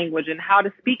speak that language and how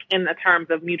to speak in the terms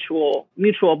of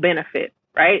mutual benefit,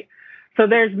 right? So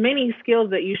there's many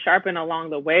skills that you sharpen along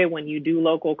the way when you do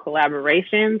local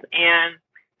collaborations, and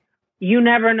you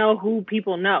never know who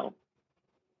people know.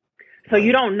 So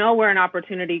you don't know where an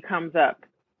opportunity comes up,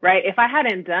 right? If I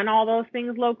hadn't done all those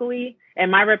things locally and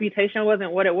my reputation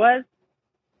wasn't what it was,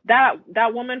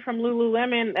 that woman from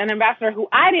Lululemon, an ambassador who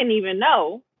I didn't even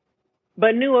know,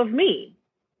 but knew of me,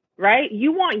 right?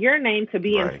 You want your name to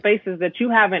be in spaces that you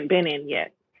haven't been in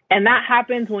yet. And that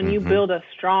happens when you build a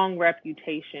strong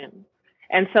reputation.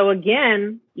 And so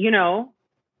again, you know,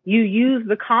 you use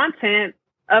the content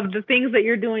of the things that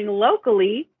you're doing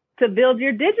locally to build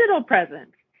your digital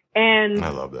presence. And I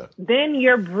love that. Then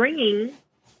you're bringing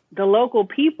the local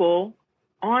people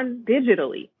on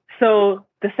digitally. So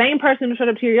the same person who showed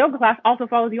up to your yoga class also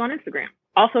follows you on Instagram,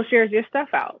 also shares your stuff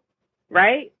out,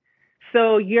 right?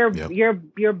 So you're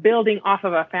building off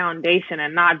of a foundation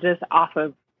and not just off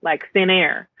of like thin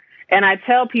air. And I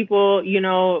tell people, you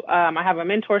know, I have a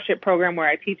mentorship program where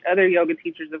I teach other yoga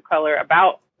teachers of color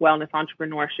about wellness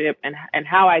entrepreneurship and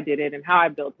how I did it and how I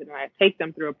built it. And I take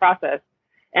them through a process.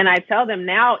 And I tell them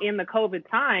now in the COVID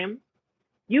time,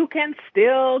 you can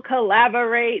still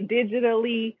collaborate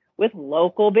digitally with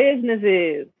local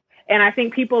businesses. And I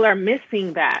think people are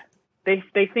missing that. They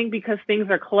think because things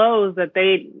are closed that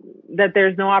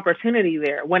there's no opportunity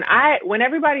there. When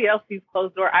everybody else sees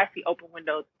closed door, I see open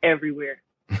windows everywhere.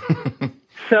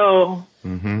 So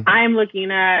I'm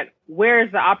looking at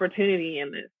where's the opportunity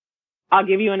in this. I'll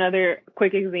give you another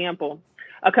quick example.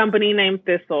 A company named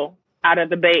Thistle out of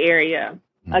the Bay Area,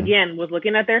 again, was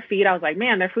looking at their feed. I was like,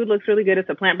 man, their food looks really good. It's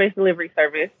a plant-based delivery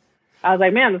service. I was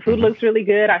like, man, the food looks really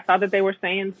good. I saw that they were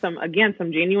saying some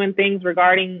genuine things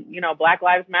regarding, you know, Black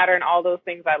Lives Matter and all those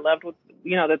things. I loved,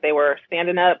 you know, that they were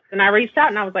standing up. And I reached out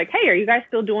and I was like, hey, are you guys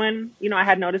still doing, you know, I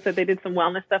had noticed that they did some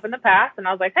wellness stuff in the past. And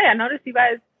I was like, hey, I noticed you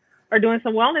guys are doing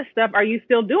some wellness stuff. Are you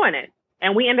still doing it?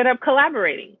 And we ended up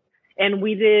collaborating. And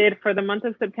we did, for the month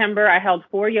of September, I held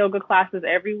 4 yoga classes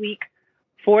every week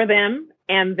for them.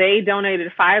 And they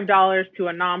donated $5 to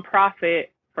a nonprofit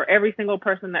for every single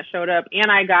person that showed up.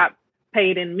 And I got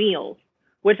paid in meals,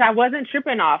 which I wasn't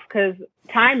tripping off because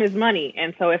time is money.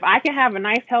 And so if I can have a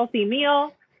nice, healthy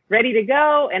meal ready to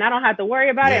go and I don't have to worry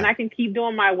about it and I can keep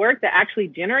doing my work that actually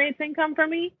generates income for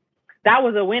me, that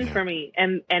was a win for me.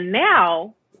 And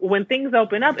now when things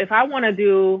open up, if I want to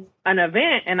do an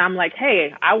event and I'm like,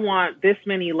 hey, I want this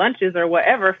many lunches or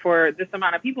whatever for this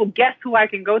amount of people, guess who I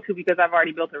can go to because I've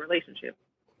already built a relationship.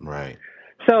 Right.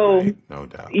 So, no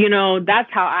doubt. You know,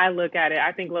 that's how I look at it.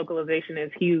 I think localization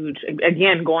is huge.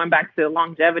 Again, going back to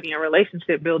longevity and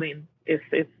relationship building,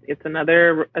 it's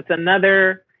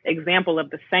another example of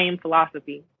the same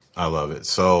philosophy. I love it.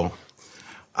 So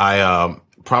I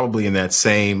probably in that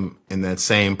same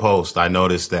post, I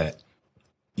noticed that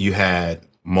you had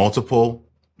multiple,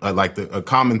 a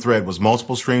common thread was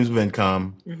multiple streams of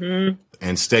income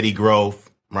and steady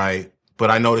growth, right? But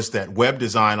I noticed that web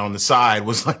design on the side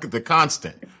was like the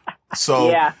constant.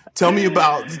 So tell me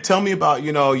about,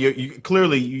 you know,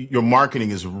 clearly your marketing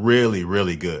is really,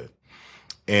 really good.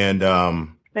 And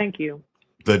thank you.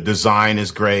 The design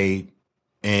is great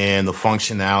and the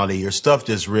functionality, your stuff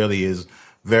just really is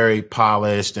very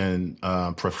polished and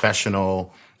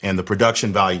professional, and the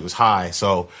production value is high.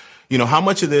 So, you know, how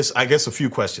much of this, I guess a few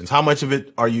questions. How much of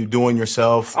it are you doing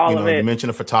yourself? All of it. You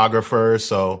mentioned a photographer.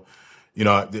 So, you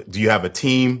know, do you have a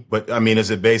team? But I mean,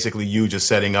 is it basically you just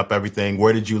setting up everything?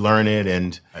 Where did you learn it?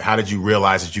 And how did you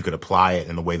realize that you could apply it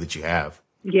in the way that you have?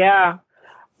 Yeah,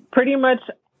 pretty much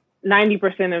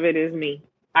 90% of it is me.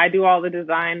 I do all the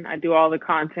design, I do all the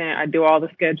content, I do all the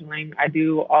scheduling, I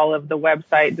do all of the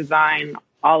website design,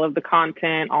 all of the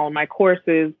content, all of my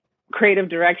courses. Creative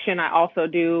direction, I also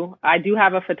do. I do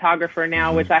have a photographer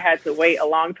now, which I had to wait a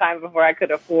long time before I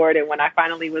could afford. And when I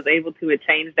finally was able to, it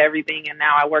changed everything. And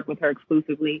now I work with her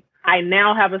exclusively. I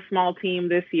now have a small team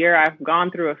this year. I've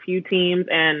gone through a few teams,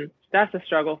 and that's a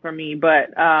struggle for me.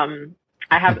 But I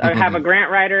have a grant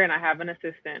writer and I have an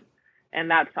assistant, and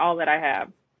that's all that I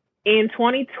have. In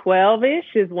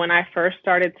 2012-ish is when I first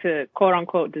started to quote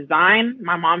unquote design.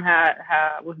 My mom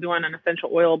was doing an essential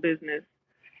oil business.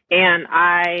 And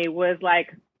I was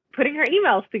like putting her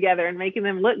emails together and making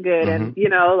them look good and,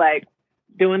 like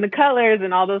doing the colors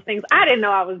and all those things. I didn't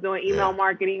know I was doing email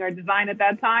marketing or design at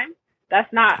that time. That's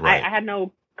not, right. I had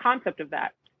no concept of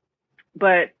that.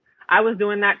 But I was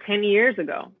doing that 10 years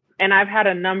ago. And I've had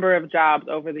a number of jobs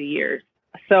over the years.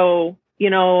 So,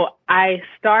 I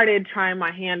started trying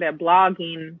my hand at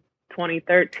blogging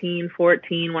 2013,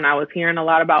 14, when I was hearing a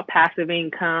lot about passive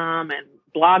income and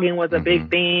blogging was a big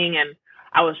thing. And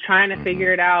I was trying to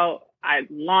figure it out. I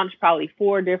launched probably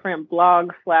 4 different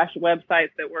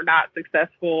blogs/websites that were not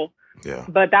successful. Yeah.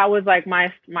 But that was like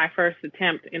my first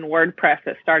attempt in WordPress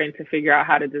at starting to figure out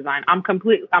how to design. I'm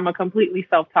a completely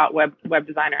self-taught web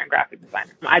designer and graphic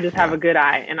designer. I just have a good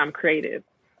eye and I'm creative.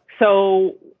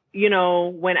 So,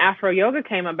 when Afro yoga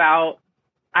came about,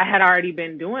 I had already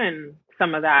been doing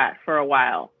some of that for a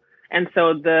while. And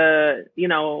so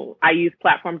I use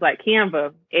platforms like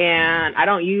Canva, and I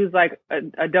don't use like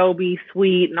Adobe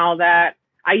Suite and all that.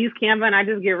 I use Canva and I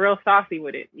just get real saucy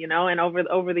with it, and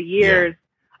over the years,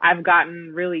 I've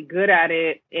gotten really good at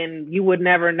it, and you would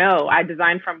never know. I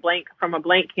design from a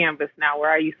blank canvas now, where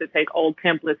I used to take old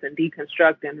templates and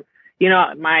deconstruct, and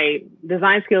my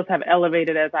design skills have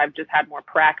elevated as I've just had more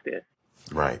practice.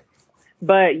 Right.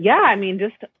 But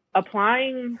just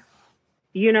applying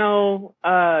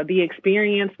the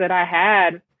experience that I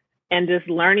had and just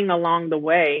learning along the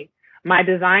way. My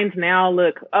designs now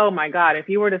look, oh my God, if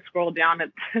you were to scroll down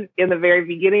in the very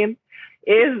beginning,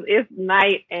 it's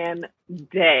night and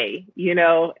day,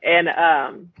 and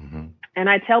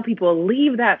I tell people,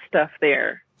 leave that stuff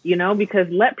there, because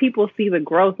let people see the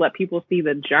growth, let people see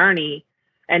the journey,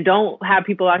 and don't have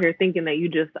people out here thinking that you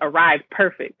just arrived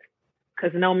perfect.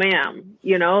 Because no, ma'am,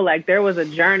 there was a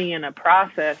journey and a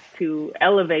process to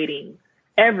elevating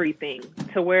everything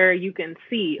to where you can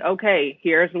see, okay,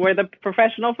 here's where the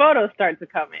professional photos start to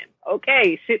come in.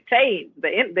 Okay, shit changed. The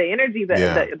energy,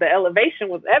 the elevation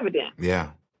was evident.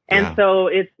 Yeah. And so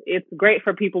it's great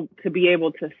for people to be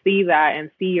able to see that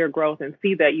and see your growth and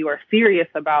see that you are serious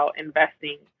about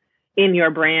investing in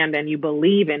your brand and you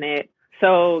believe in it.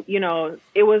 So,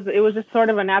 it was just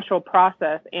sort of a natural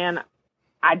process. And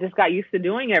I just got used to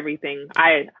doing everything.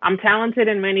 I'm talented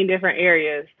in many different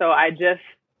areas, so I just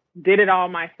did it all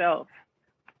myself,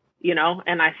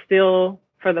 and I still,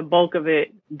 for the bulk of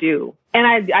it, do. And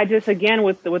I just, again,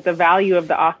 with the value of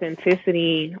the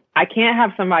authenticity, I can't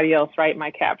have somebody else write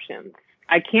my captions.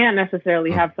 I can't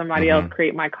necessarily have somebody else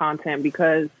create my content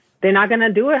because they're not going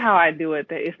to do it how I do it.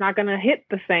 It's not going to hit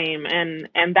the same.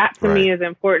 And that to me is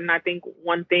important. I think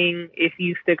one thing, if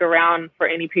you stick around for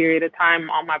any period of time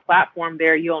on my platform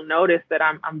there, you'll notice that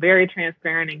I'm very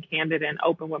transparent and candid and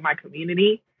open with my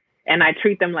community. And I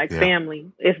treat them like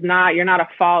family. You're not a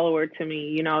follower to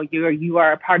me. You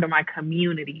are a part of my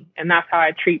community. And that's how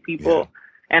I treat people.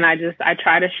 Yeah. And I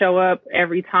try to show up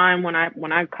every time when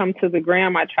I come to the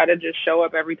gram, I try to just show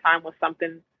up every time with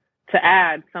something to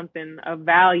add, something of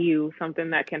value, something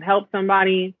that can help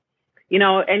somebody,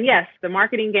 and yes, the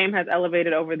marketing game has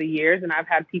elevated over the years, and I've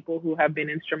had people who have been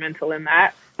instrumental in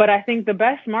that. But I think the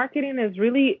best marketing is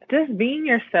really just being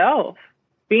yourself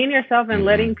and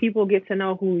letting people get to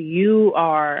know who you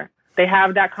are. They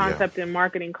have that concept in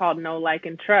marketing called know, like,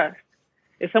 and trust.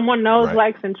 If someone knows,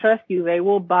 likes, and trusts you, they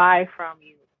will buy from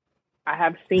you. I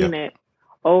have seen it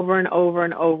over and over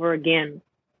and over again.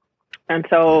 And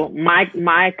so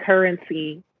my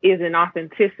currency is in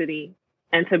authenticity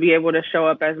and to be able to show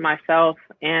up as myself.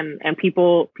 And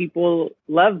people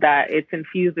love that. It's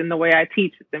infused in the way I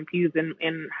teach. It's infused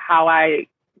in how I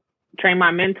train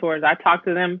my mentors. I talk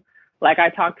to them like I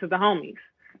talk to the homies.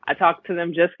 I talk to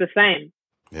them just the same.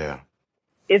 Yeah.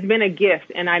 It's been a gift.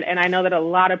 And I know that a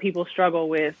lot of people struggle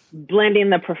with blending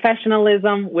the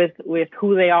professionalism with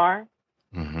who they are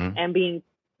and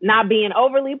not being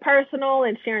overly personal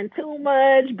and sharing too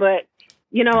much, but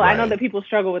I know that people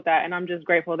struggle with that, and I'm just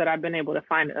grateful that I've been able to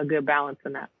find a good balance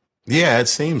in that. Yeah, it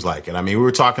seems like it. I mean, we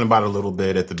were talking about it a little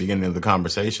bit at the beginning of the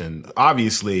conversation.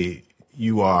 Obviously,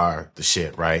 you are the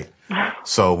shit, right?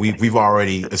 So we've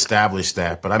already established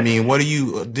that. But I mean, what are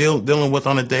you dealing with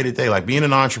on a day to day? Like being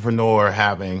an entrepreneur,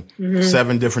 having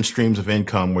 7 different streams of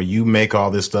income where you make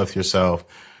all this stuff yourself.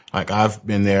 Like I've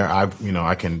been there.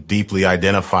 I can deeply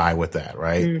identify with that.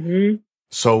 Right.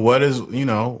 So what are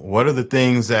the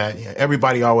things that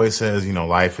everybody always says,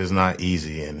 life is not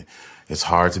easy and it's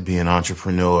hard to be an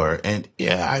entrepreneur. And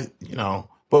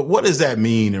but what does that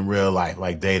mean in real life?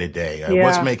 Like day to day,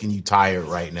 what's making you tired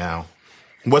right now?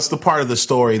 What's the part of the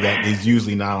story that is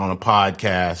usually not on a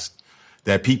podcast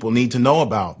that people need to know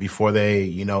about before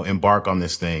they, embark on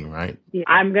this thing, right? Yeah,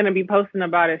 I'm going to be posting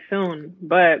about it soon,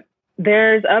 but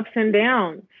there's ups and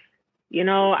downs.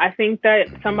 I think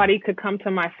that somebody could come to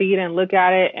my feed and look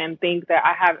at it and think that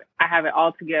I have it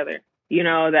all together.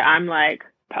 That I'm like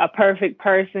a perfect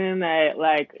person that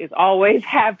like is always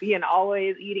happy and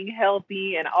always eating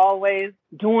healthy and always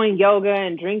doing yoga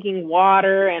and drinking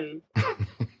water and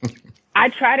I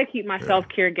try to keep my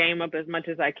self-care game up as much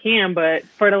as I can, but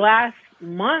for the last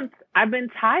month, I've been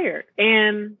tired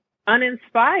and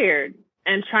uninspired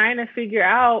and trying to figure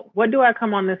out what do I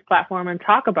come on this platform and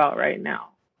talk about right now?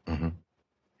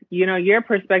 Your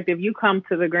perspective, you come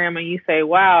to the gram and you say,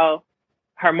 wow,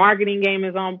 her marketing game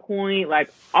is on point.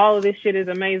 Like all of this shit is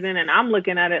amazing. And I'm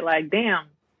looking at it like, damn,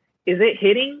 is it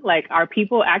hitting? Like, are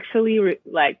people actually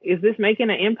is this making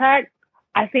an impact?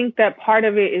 I think that part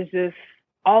of it is just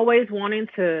always wanting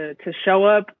to show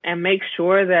up and make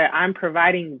sure that I'm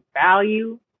providing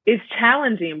value. It's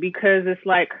challenging because it's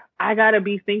like, I got to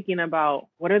be thinking about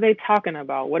what are they talking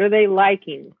about? What are they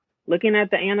liking? Looking at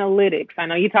the analytics. I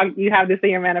know you have this in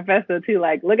your manifesto too,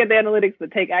 like look at the analytics,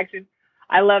 but take action.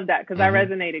 I love that because I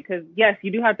resonated because yes,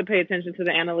 you do have to pay attention to the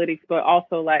analytics, but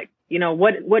also like,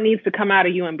 what needs to come out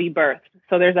of you and be birthed.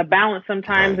 So there's a balance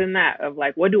sometimes in that of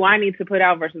like, what do I need to put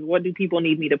out versus what do people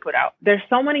need me to put out? There's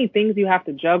so many things you have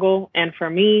to juggle. And for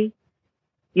me,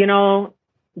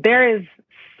 there is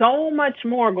so much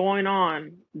more going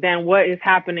on than what is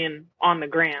happening on the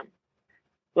gram.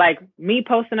 Like me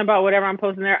posting about whatever I'm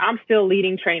posting there, I'm still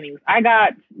leading trainings. I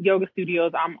got yoga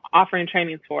studios I'm offering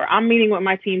trainings for. I'm meeting with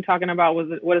my team talking about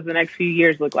what does the next few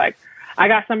years look like. I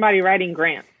got somebody writing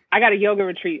grants. I got a yoga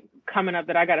retreat coming up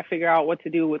that I got to figure out what to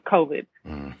do with COVID.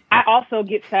 I also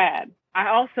get sad. I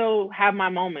also have my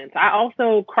moments. I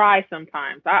also cry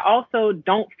sometimes. I also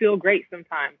don't feel great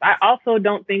sometimes. I also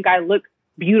don't think I look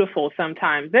beautiful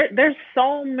sometimes. There's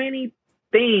so many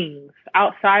things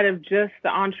outside of just the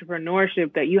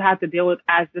entrepreneurship that you have to deal with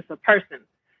as just a person.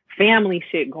 Family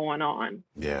shit going on.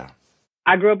 Yeah.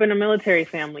 I grew up in a military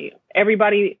family.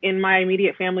 Everybody in my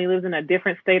immediate family lives in a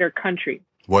different state or country.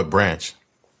 What branch?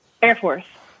 Air Force.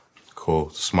 Cool.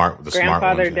 Smart. The grandfather,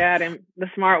 smart ones, dad, and the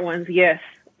smart ones. Yes.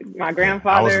 My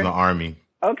grandfather. I was in the Army.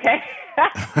 Okay.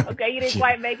 Okay. You didn't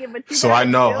quite make it, but you so I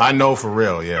know for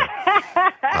real. Yeah.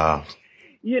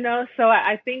 So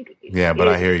I think but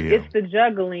I hear you. It's the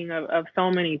juggling of so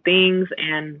many things.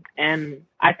 And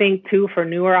I think too, for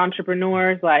newer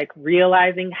entrepreneurs, like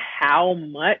realizing how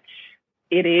much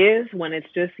it is when it's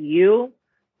just you,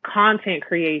 content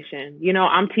creation.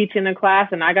 I'm teaching a class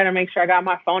and I got to make sure I got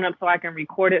my phone up so I can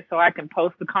record it so I can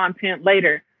post the content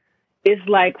later. It's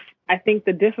like, I think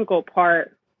the difficult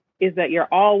part is that you're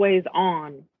always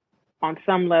on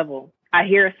some level. I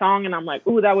hear a song and I'm like,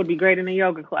 ooh, that would be great in a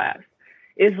yoga class.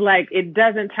 It's like, it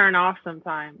doesn't turn off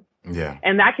sometimes. Yeah.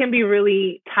 And that can be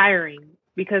really tiring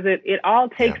because it all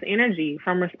takes energy,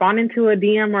 from responding to a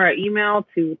DM or an email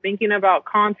to thinking about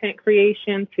content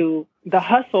creation to the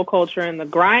hustle culture and the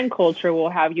grind culture will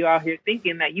have you out here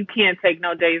thinking that you can't take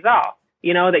no days off.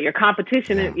 That your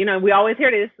competition is, we always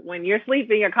hear this, when you're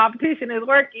sleeping, your competition is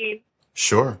working.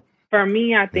 Sure. For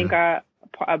me, I think a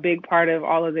big part of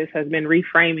all of this has been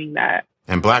reframing that.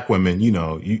 And Black women,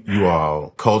 you all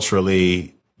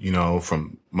culturally,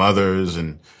 from mothers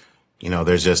and,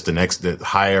 there's just the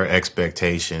higher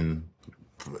expectation,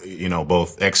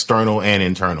 both external and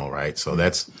internal, right? So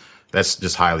that's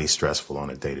just highly stressful on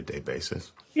a day-to-day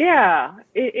basis. Yeah,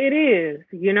 it is,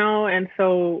 and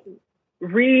so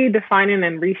redefining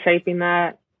and reshaping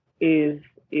that is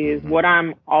what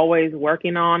I'm always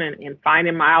working on and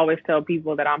finding I always tell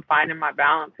people that I'm finding my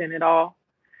balance in it all.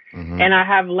 And I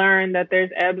have learned that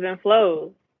there's ebbs and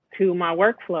flows to my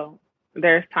workflow.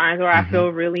 There's times where I feel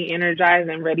really energized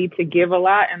and ready to give a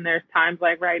lot. And there's times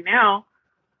like right now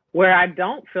where I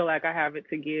don't feel like I have it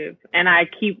to give. And I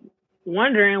keep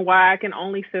wondering why I can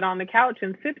only sit on the couch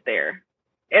and sit there.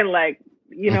 And like,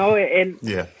 and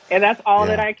that's all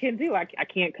that I can do. I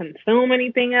can't consume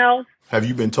anything else. Have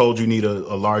you been told you need a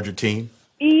larger team?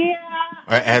 Yeah.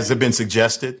 Or has it been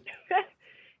suggested?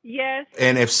 Yes.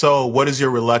 And if so, what is your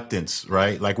reluctance,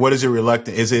 right? Like, what is your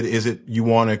reluctance? Is it you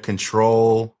want to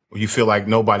control, or you feel like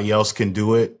nobody else can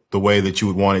do it the way that you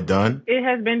would want it done? It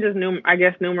has been just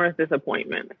numerous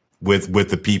disappointments With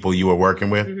the people you were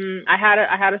working with? I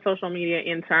had a social media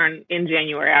intern in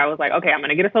January. I was like, okay, I'm going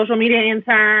to get a social media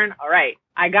intern. All right.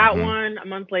 I got one. A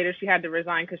month later, she had to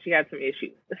resign because she had some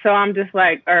issues. So I'm just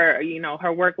like, her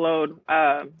workload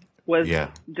was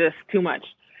just too much.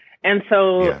 And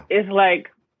so it's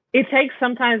like, it takes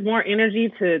sometimes more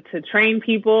energy to train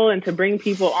people and to bring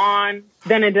people on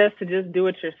than it does to just do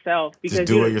it yourself. Because just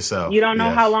do it yourself. You don't know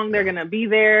how long they're going to be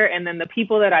there. And then the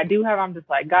people that I do have, I'm just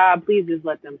like, God, please just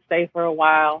let them stay for a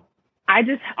while. I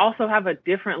just also have a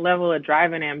different level of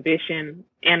drive and ambition.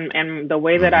 And the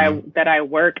way that I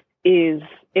work is,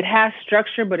 it has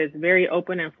structure, but it's very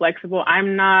open and flexible.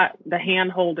 I'm not the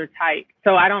hand holder type.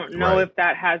 So I don't know if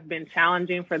that has been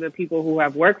challenging for the people who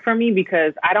have worked for me,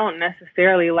 because I don't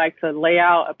necessarily like to lay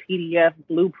out a PDF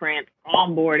blueprint,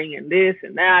 onboarding and this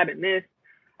and that and this.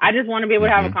 I just want to be able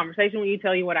to have a conversation with you,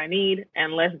 tell you what I need,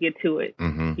 and let's get to it,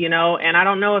 and I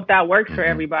don't know if that works for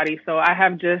everybody. So I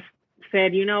have just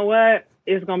said, you know what,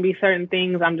 it's going to be certain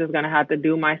things I'm just going to have to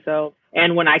do myself.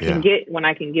 And when I can get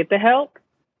the help,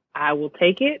 I will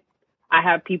take it. I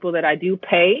have people that I do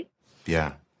pay.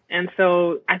 Yeah. And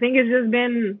so I think it's just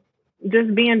been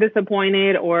being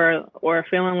disappointed or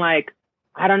feeling like,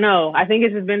 I don't know. I think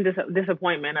it's just been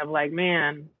disappointment of like,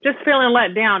 man, just feeling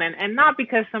let down, and not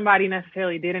because somebody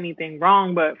necessarily did anything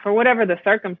wrong, but for whatever the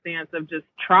circumstance of just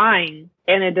trying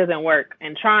and it doesn't work,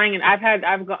 and trying. And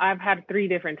I've had 3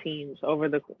 different teams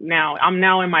I'm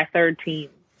now in my 3rd team.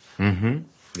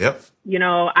 Yep.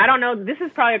 I don't know. This is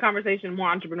probably a conversation more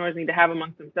entrepreneurs need to have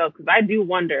amongst themselves, because I do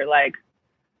wonder, like,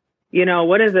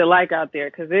 what is it like out there?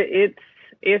 Because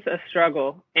it's a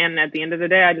struggle. And at the end of the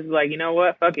day, I just like, you know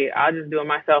what? Fuck it. I'll just do it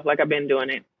myself like I've been doing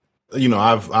it.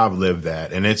 I've lived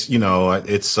that, and it's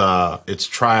it's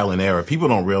trial and error. People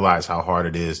don't realize how hard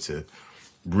it is to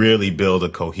really build a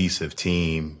cohesive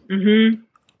team.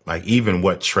 Like, even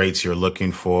what traits you're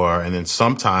looking for, and then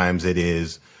sometimes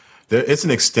it's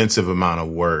an extensive amount of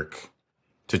work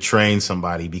to train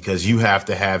somebody, because you have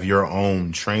to have your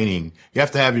own training. You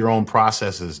have to have your own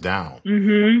processes down.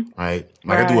 Right?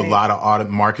 Like, I do a lot of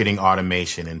marketing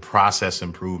automation and process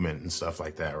improvement and stuff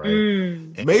like that. Right.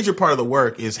 A major part of the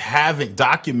work is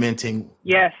documenting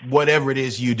whatever it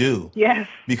is you do. Yes.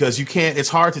 Because it's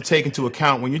hard to take into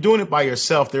account when you're doing it by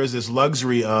yourself. There's this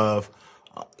luxury of,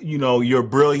 your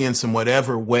brilliance in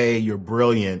whatever way you're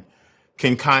brilliant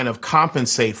can kind of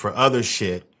compensate for other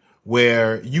shit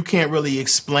where you can't really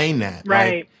explain that.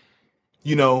 Right.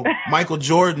 Michael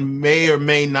Jordan may or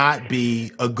may not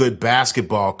be a good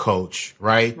basketball coach,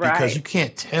 right? Because you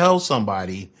can't tell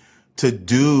somebody to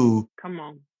do. Come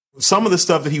on. Some of the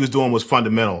stuff that he was doing was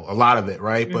fundamental, a lot of it,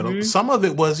 right? But some of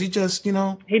it was he just,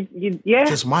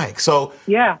 just Mike. So,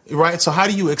 right. So how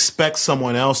do you expect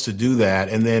someone else to do that?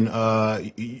 And then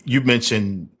you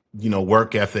mentioned,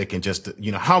 work ethic and just,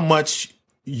 how much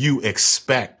you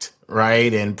expect,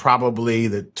 right? And probably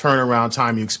the turnaround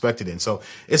time you expected in. So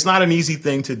it's not an easy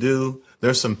thing to do.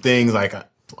 There's some things like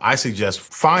I suggest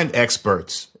find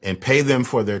experts and pay them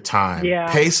for their time.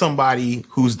 Yeah. Pay somebody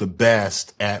who's the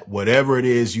best at whatever it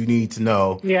is you need to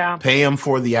know. Yeah. Pay them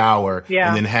for the hour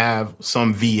and then have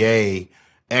some VA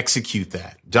execute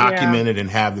that. Document it and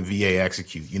have the VA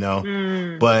execute,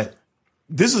 But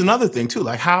this is another thing too.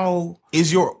 Like, how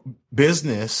is your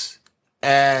business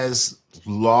as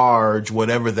large,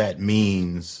 whatever that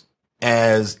means,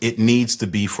 as it needs to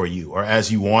be for you or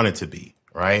as you want it to be,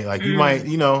 right? Like you might,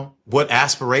 what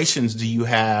aspirations do you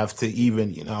have to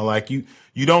even, like you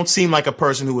don't seem like a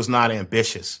person who is not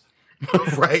ambitious,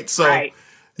 right? So,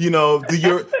 do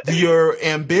your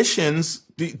ambitions,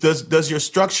 does your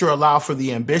structure allow for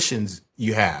the ambitions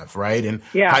you have, right? And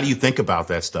how do you think about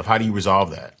that stuff? How do you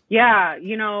resolve that? Yeah,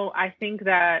 I think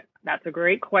that's a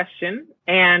great question.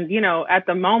 And, at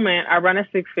the moment, I run a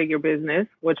 6-figure business,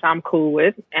 which I'm cool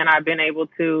with. And I've been able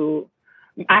to,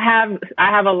 I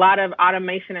have a lot of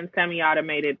automation and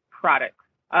semi-automated products,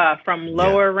 from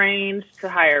lower range to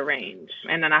higher range.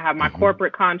 And then I have my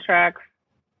corporate contracts,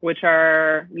 which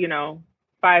are,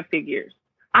 5 figures.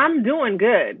 I'm doing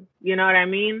good. You know what I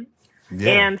mean?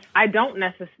 Yeah. And I don't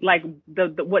necessarily, like,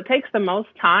 what takes the most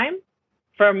time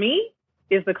for me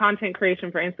is the content creation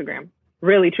for Instagram.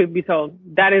 Really, truth be told,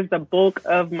 that is the bulk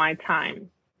of my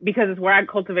time, because it's where I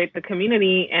cultivate the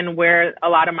community and where a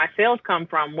lot of my sales come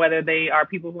from, whether they are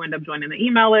people who end up joining the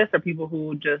email list or people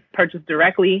who just purchase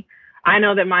directly. I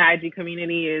know that my IG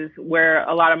community is where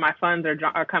a lot of my funds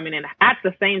are coming in. At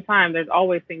the same time, there's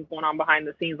always things going on behind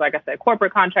the scenes, like I said,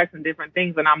 corporate contracts and different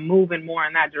things. And I'm moving more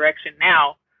in that direction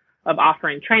now of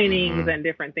offering trainings and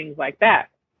different things like that.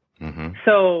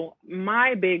 So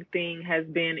my big thing has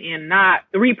been in not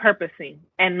repurposing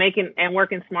and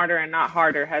working smarter and not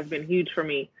harder has been huge for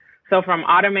me. So from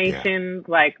automation,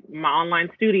 like my online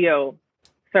studio,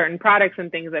 certain products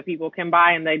and things that people can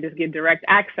buy and they just get direct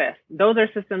access. Those are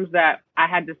systems that I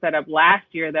had to set up last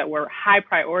year that were high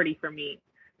priority for me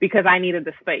because I needed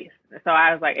the space. So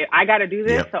I was like, I got to do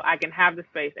this so I can have the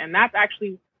space. And that's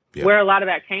actually where a lot of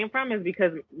that came from, is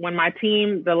because when my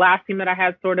team, the last team that I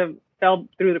had sort of fell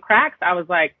through the cracks, I was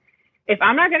like, if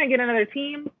I'm not going to get another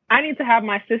team, I need to have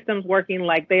my systems working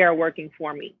like they are working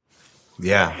for me.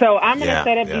 Yeah. So I'm going to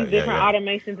set up these different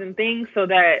automations and things so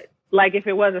that, like, if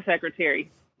it was a secretary,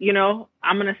 you know,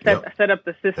 I'm going to set up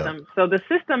the system. So the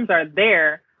systems are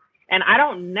there, and I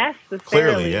don't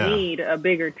necessarily need a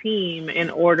bigger team in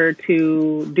order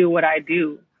to do what I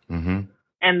do. And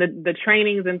the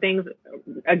trainings and things,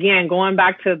 again, going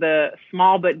back to the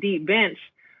small but deep bench,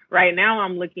 right now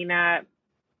I'm looking at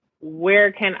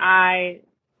where can I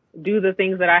do the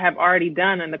things that I have already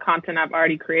done and the content I've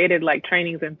already created, like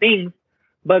trainings and things,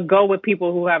 but go with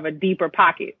people who have a deeper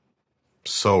pocket.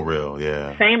 So real,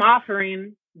 yeah. Same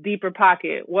offering, deeper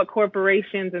pocket. What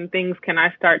corporations and things can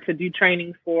I start to do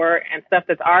trainings for and stuff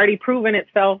that's already proven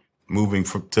itself? Moving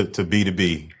to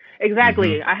B2B.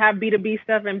 Exactly. I have B2B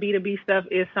stuff, and B2B stuff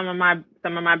is some of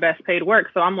my best paid work.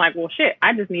 So I'm like, well, shit,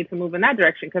 I just need to move in that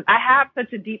direction because I have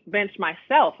such a deep bench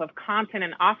myself of content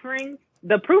and offerings.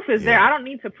 The proof is there. I don't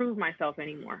need to prove myself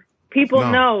anymore. People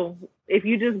know if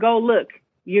you just go look,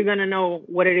 you're going to know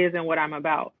what it is and what I'm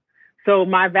about. So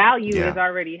my value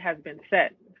has been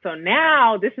set. So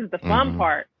now this is the fun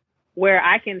part where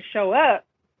I can show up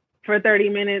for 30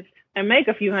 minutes and make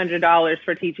a few $100s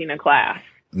for teaching a class.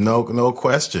 No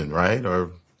question, right? Or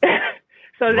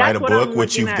so write a book,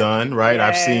 which you've done, right?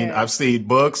 Yeah. I've seen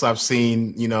books. I've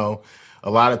seen, you know, a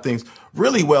lot of things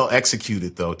really well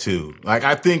executed though, too. Like,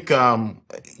 I think,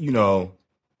 you know,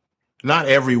 not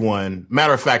everyone,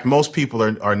 matter of fact, most people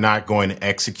are not going to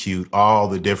execute all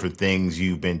the different things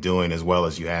you've been doing as well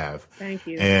as you have. Thank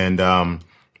you. And,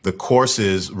 the course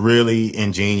is really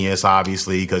ingenious,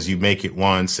 obviously, because you make it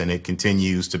once and it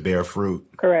continues to bear fruit.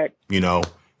 Correct. You know,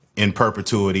 in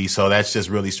perpetuity. So that's just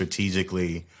really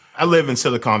strategically. I live in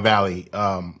Silicon Valley,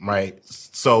 right?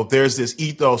 So there's this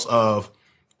ethos of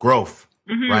growth,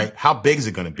 right? How big is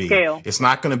it going to be? Scale. It's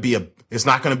not going to be a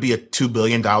 $2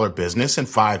 billion business in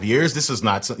 5 years. This is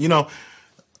not, you know,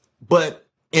 but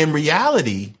in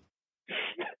reality,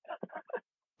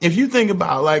 if you think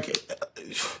about, like,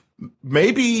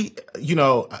 maybe, you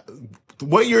know,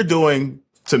 what you're doing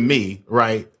to me,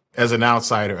 right, as an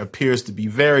outsider appears to be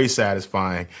very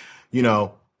satisfying, you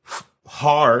know,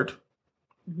 hard,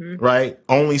 right?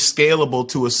 Only scalable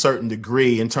to a certain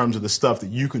degree in terms of the stuff that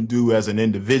you can do as an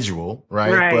individual,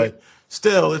 right? But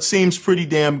still, it seems pretty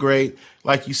damn great.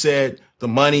 Like you said, the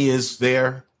money is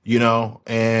there, you know,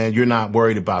 and you're not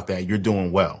worried about that. You're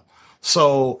doing well.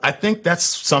 So I think that's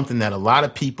something that a lot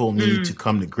of people need to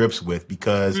come to grips with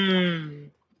because,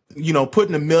 you know,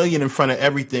 putting $1 million in front of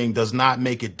everything does not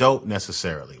make it dope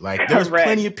necessarily. Like, there's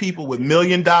plenty of people with $1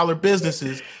 million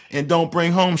businesses and don't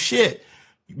bring home shit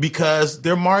because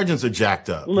their margins are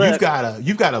jacked up. Look.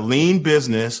 You've got a lean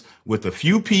business with a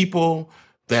few people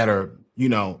that are, you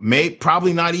know,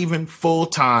 probably not even full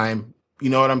time.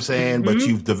 You know what I'm saying? But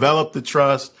you've developed the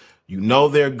trust. You know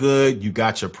they're good. You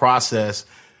got your process.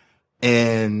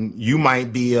 And you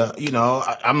might be you know,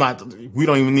 we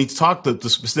don't even need to talk the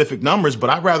specific numbers, but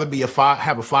I'd rather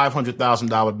have a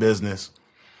 $500,000 business,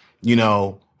 you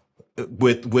know,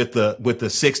 with the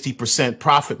 60%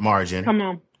 profit margin. Come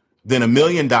on. Than $1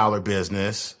 million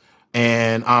business.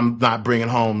 And I'm bringing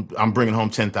home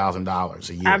 $10,000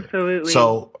 a year. Absolutely.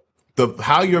 So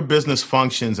how your business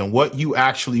functions and what you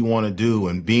actually want to do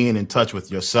and being in touch with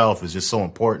yourself is just so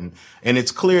important. And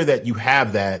it's clear that you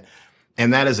have that.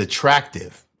 And that is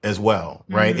attractive as well,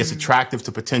 right? It's attractive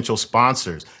to potential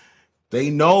sponsors. They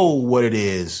know what it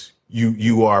is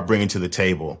you are bringing to the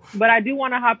table. But I do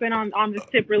want to hop in on this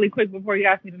tip really quick before you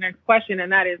ask me the next question.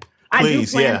 And that is,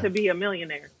 Please, I do plan to be a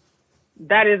millionaire.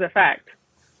 That is a fact.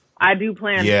 I do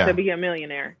plan to be a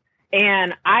millionaire.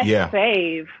 And I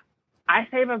save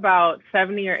about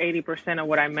 70 or 80% of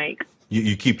what I make.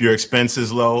 You keep your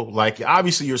expenses low. Like,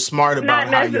 obviously you're smart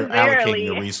about how you're allocating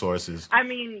your resources. I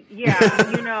mean, yeah,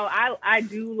 I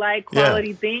do like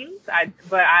quality things.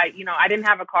 But I didn't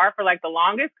have a car for like the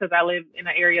longest because I live in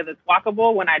an area that's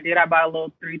walkable. When I did, I bought a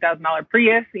little $3,000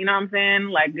 Prius, you know what I'm saying?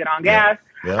 Like, good on gas.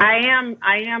 Yeah.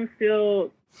 I am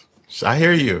still. I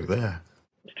hear you. Yeah.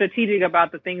 Strategic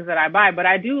about the things that I buy, but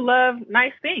I do love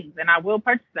nice things and I will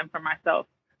purchase them for myself.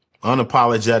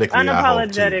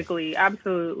 Unapologetically,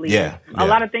 absolutely. Yeah. A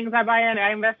lot of things I buy, and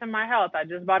I invest in my health. I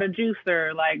just bought a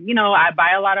juicer. Like, I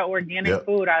buy a lot of organic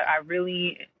food. I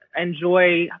really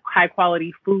enjoy high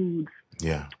quality foods.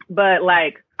 Yeah. But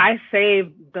like, I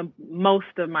save the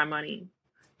most of my money.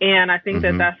 And I think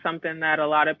that that's something that a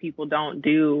lot of people don't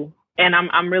do. And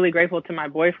I'm really grateful to my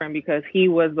boyfriend because he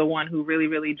was the one who really,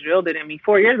 really drilled it in me.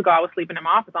 4 years ago, I was sleeping in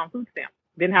my office on food stamps.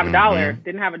 Didn't have a dollar.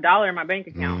 Didn't have a dollar in my bank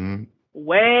account.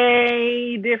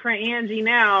 Way different Angie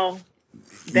now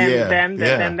than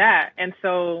that. And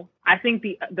so I think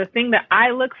the thing that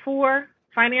I look for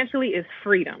financially is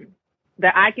freedom.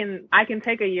 That I can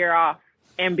take a year off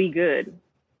and be good.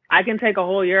 I can take a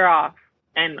whole year off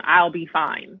and I'll be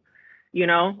fine.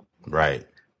 Right.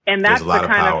 And that's the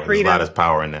kind of freedom. There's a lot of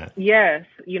power in that. Yes.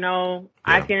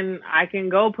 I can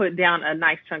go put down a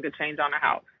nice chunk of change on a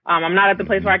house. I'm not at the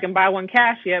place where I can buy one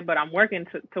cash yet, but I'm working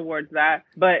towards that.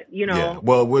 But, Yeah.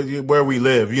 Well, where we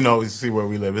live, you see where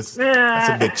we live. It's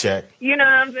a big check. You know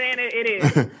what I'm saying? It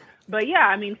is. But yeah,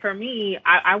 I mean, for me,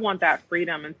 I want that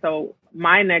freedom. And so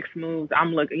my next moves,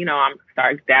 I'm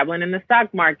start dabbling in the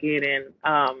stock market and,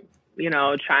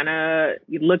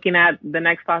 looking at the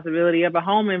next possibility of a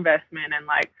home investment. And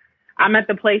like, I'm at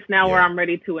the place now where I'm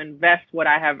ready to invest what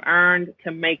I have earned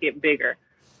to make it bigger.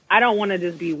 I don't want to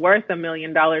just be worth $1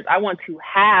 million. I want to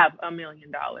have $1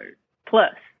 million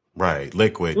plus. Right.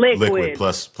 Liquid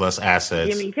plus assets.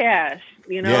 Give me cash,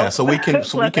 Yeah. So we can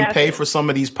pay for some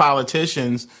of these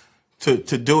politicians to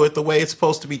do it the way it's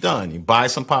supposed to be done. You buy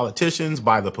some politicians,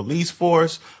 buy the police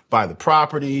force, buy the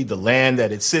property, the land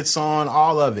that it sits on,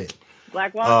 all of it.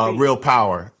 Black Wall Street. Real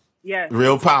power. Yes.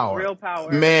 Real power. Real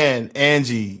power. Man,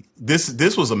 Angie,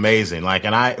 this was amazing. Like,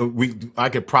 and I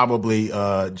could probably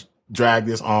drag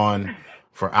this on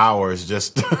for hours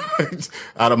just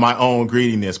out of my own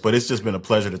greediness, but it's just been a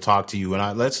pleasure to talk to you.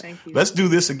 And let's do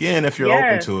this again if you're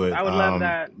open to it. I would love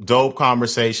that. Dope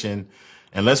conversation.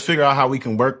 And let's figure out how we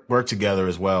can work together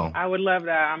as well. I would love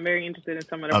that. I'm very interested in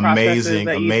some of the processes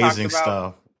that you talked about.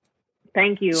 Stuff.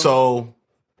 Thank you. So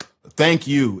thank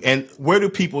you. And where do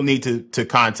people need to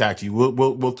contact you?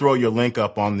 We'll throw your link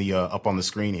up on the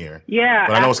screen here. Yeah.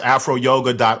 But I know it's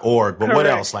afroyoga.org. But correct. What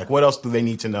else? Like, what else do they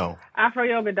need to know?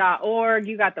 Afroyoga.org.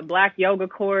 You got the Black Yoga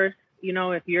course.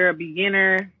 If you're a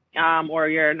beginner or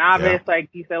you're a novice, like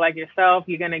you said, like yourself,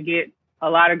 you're going to get a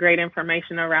lot of great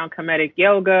information around Kemetic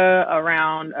yoga,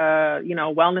 around,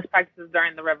 wellness practices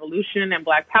during the revolution and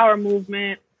Black Power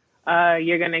movement.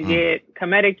 You're going to get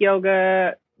Kemetic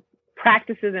yoga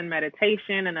practices and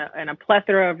meditation and a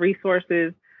plethora of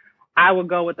resources. I would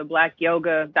go with the Black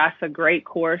yoga. That's a great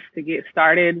course to get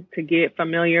started, to get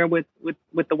familiar with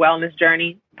the wellness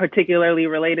journey, particularly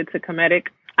related to Kemetic.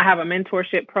 I have a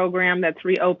mentorship program that's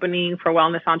reopening for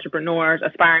wellness entrepreneurs,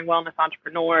 aspiring wellness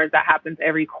entrepreneurs. That happens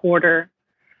every quarter.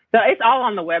 So it's all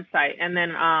on the website. And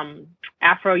then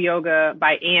Afro Yoga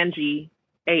by Angie,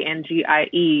 Angie,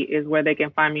 is where they can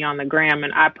find me on the gram.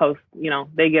 And I post,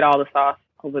 they get all the sauce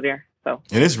over there. So.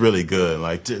 And it's really good.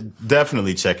 Like,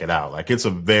 definitely check it out. Like, it's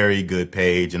a very good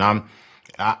page. And I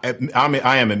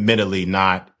am admittedly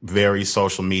not very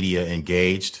social media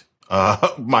engaged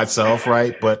myself,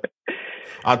 right? But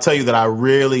I'll tell you that I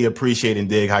really appreciate and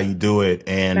dig how you do it.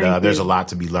 And there's a lot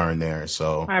to be learned there.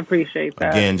 So I appreciate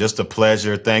that. Again, just a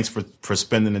pleasure. Thanks for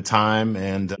spending the time.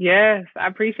 And yes, I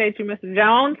appreciate you, Mr.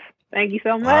 Jones. Thank you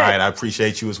so much. All right. I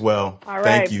appreciate you as well. All right.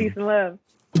 Thank you. Peace and love.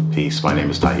 Peace. My name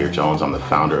is Tahir Jones. I'm the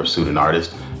founder of Suit and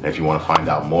Artist. And if you want to find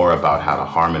out more about how to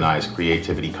harmonize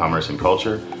creativity, commerce, and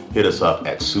culture, hit us up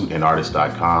at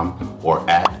suitandartist.com or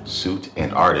at Suit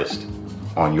and Artist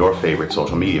on your favorite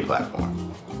social media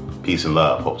platform. Peace and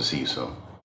love. Hope to see you soon.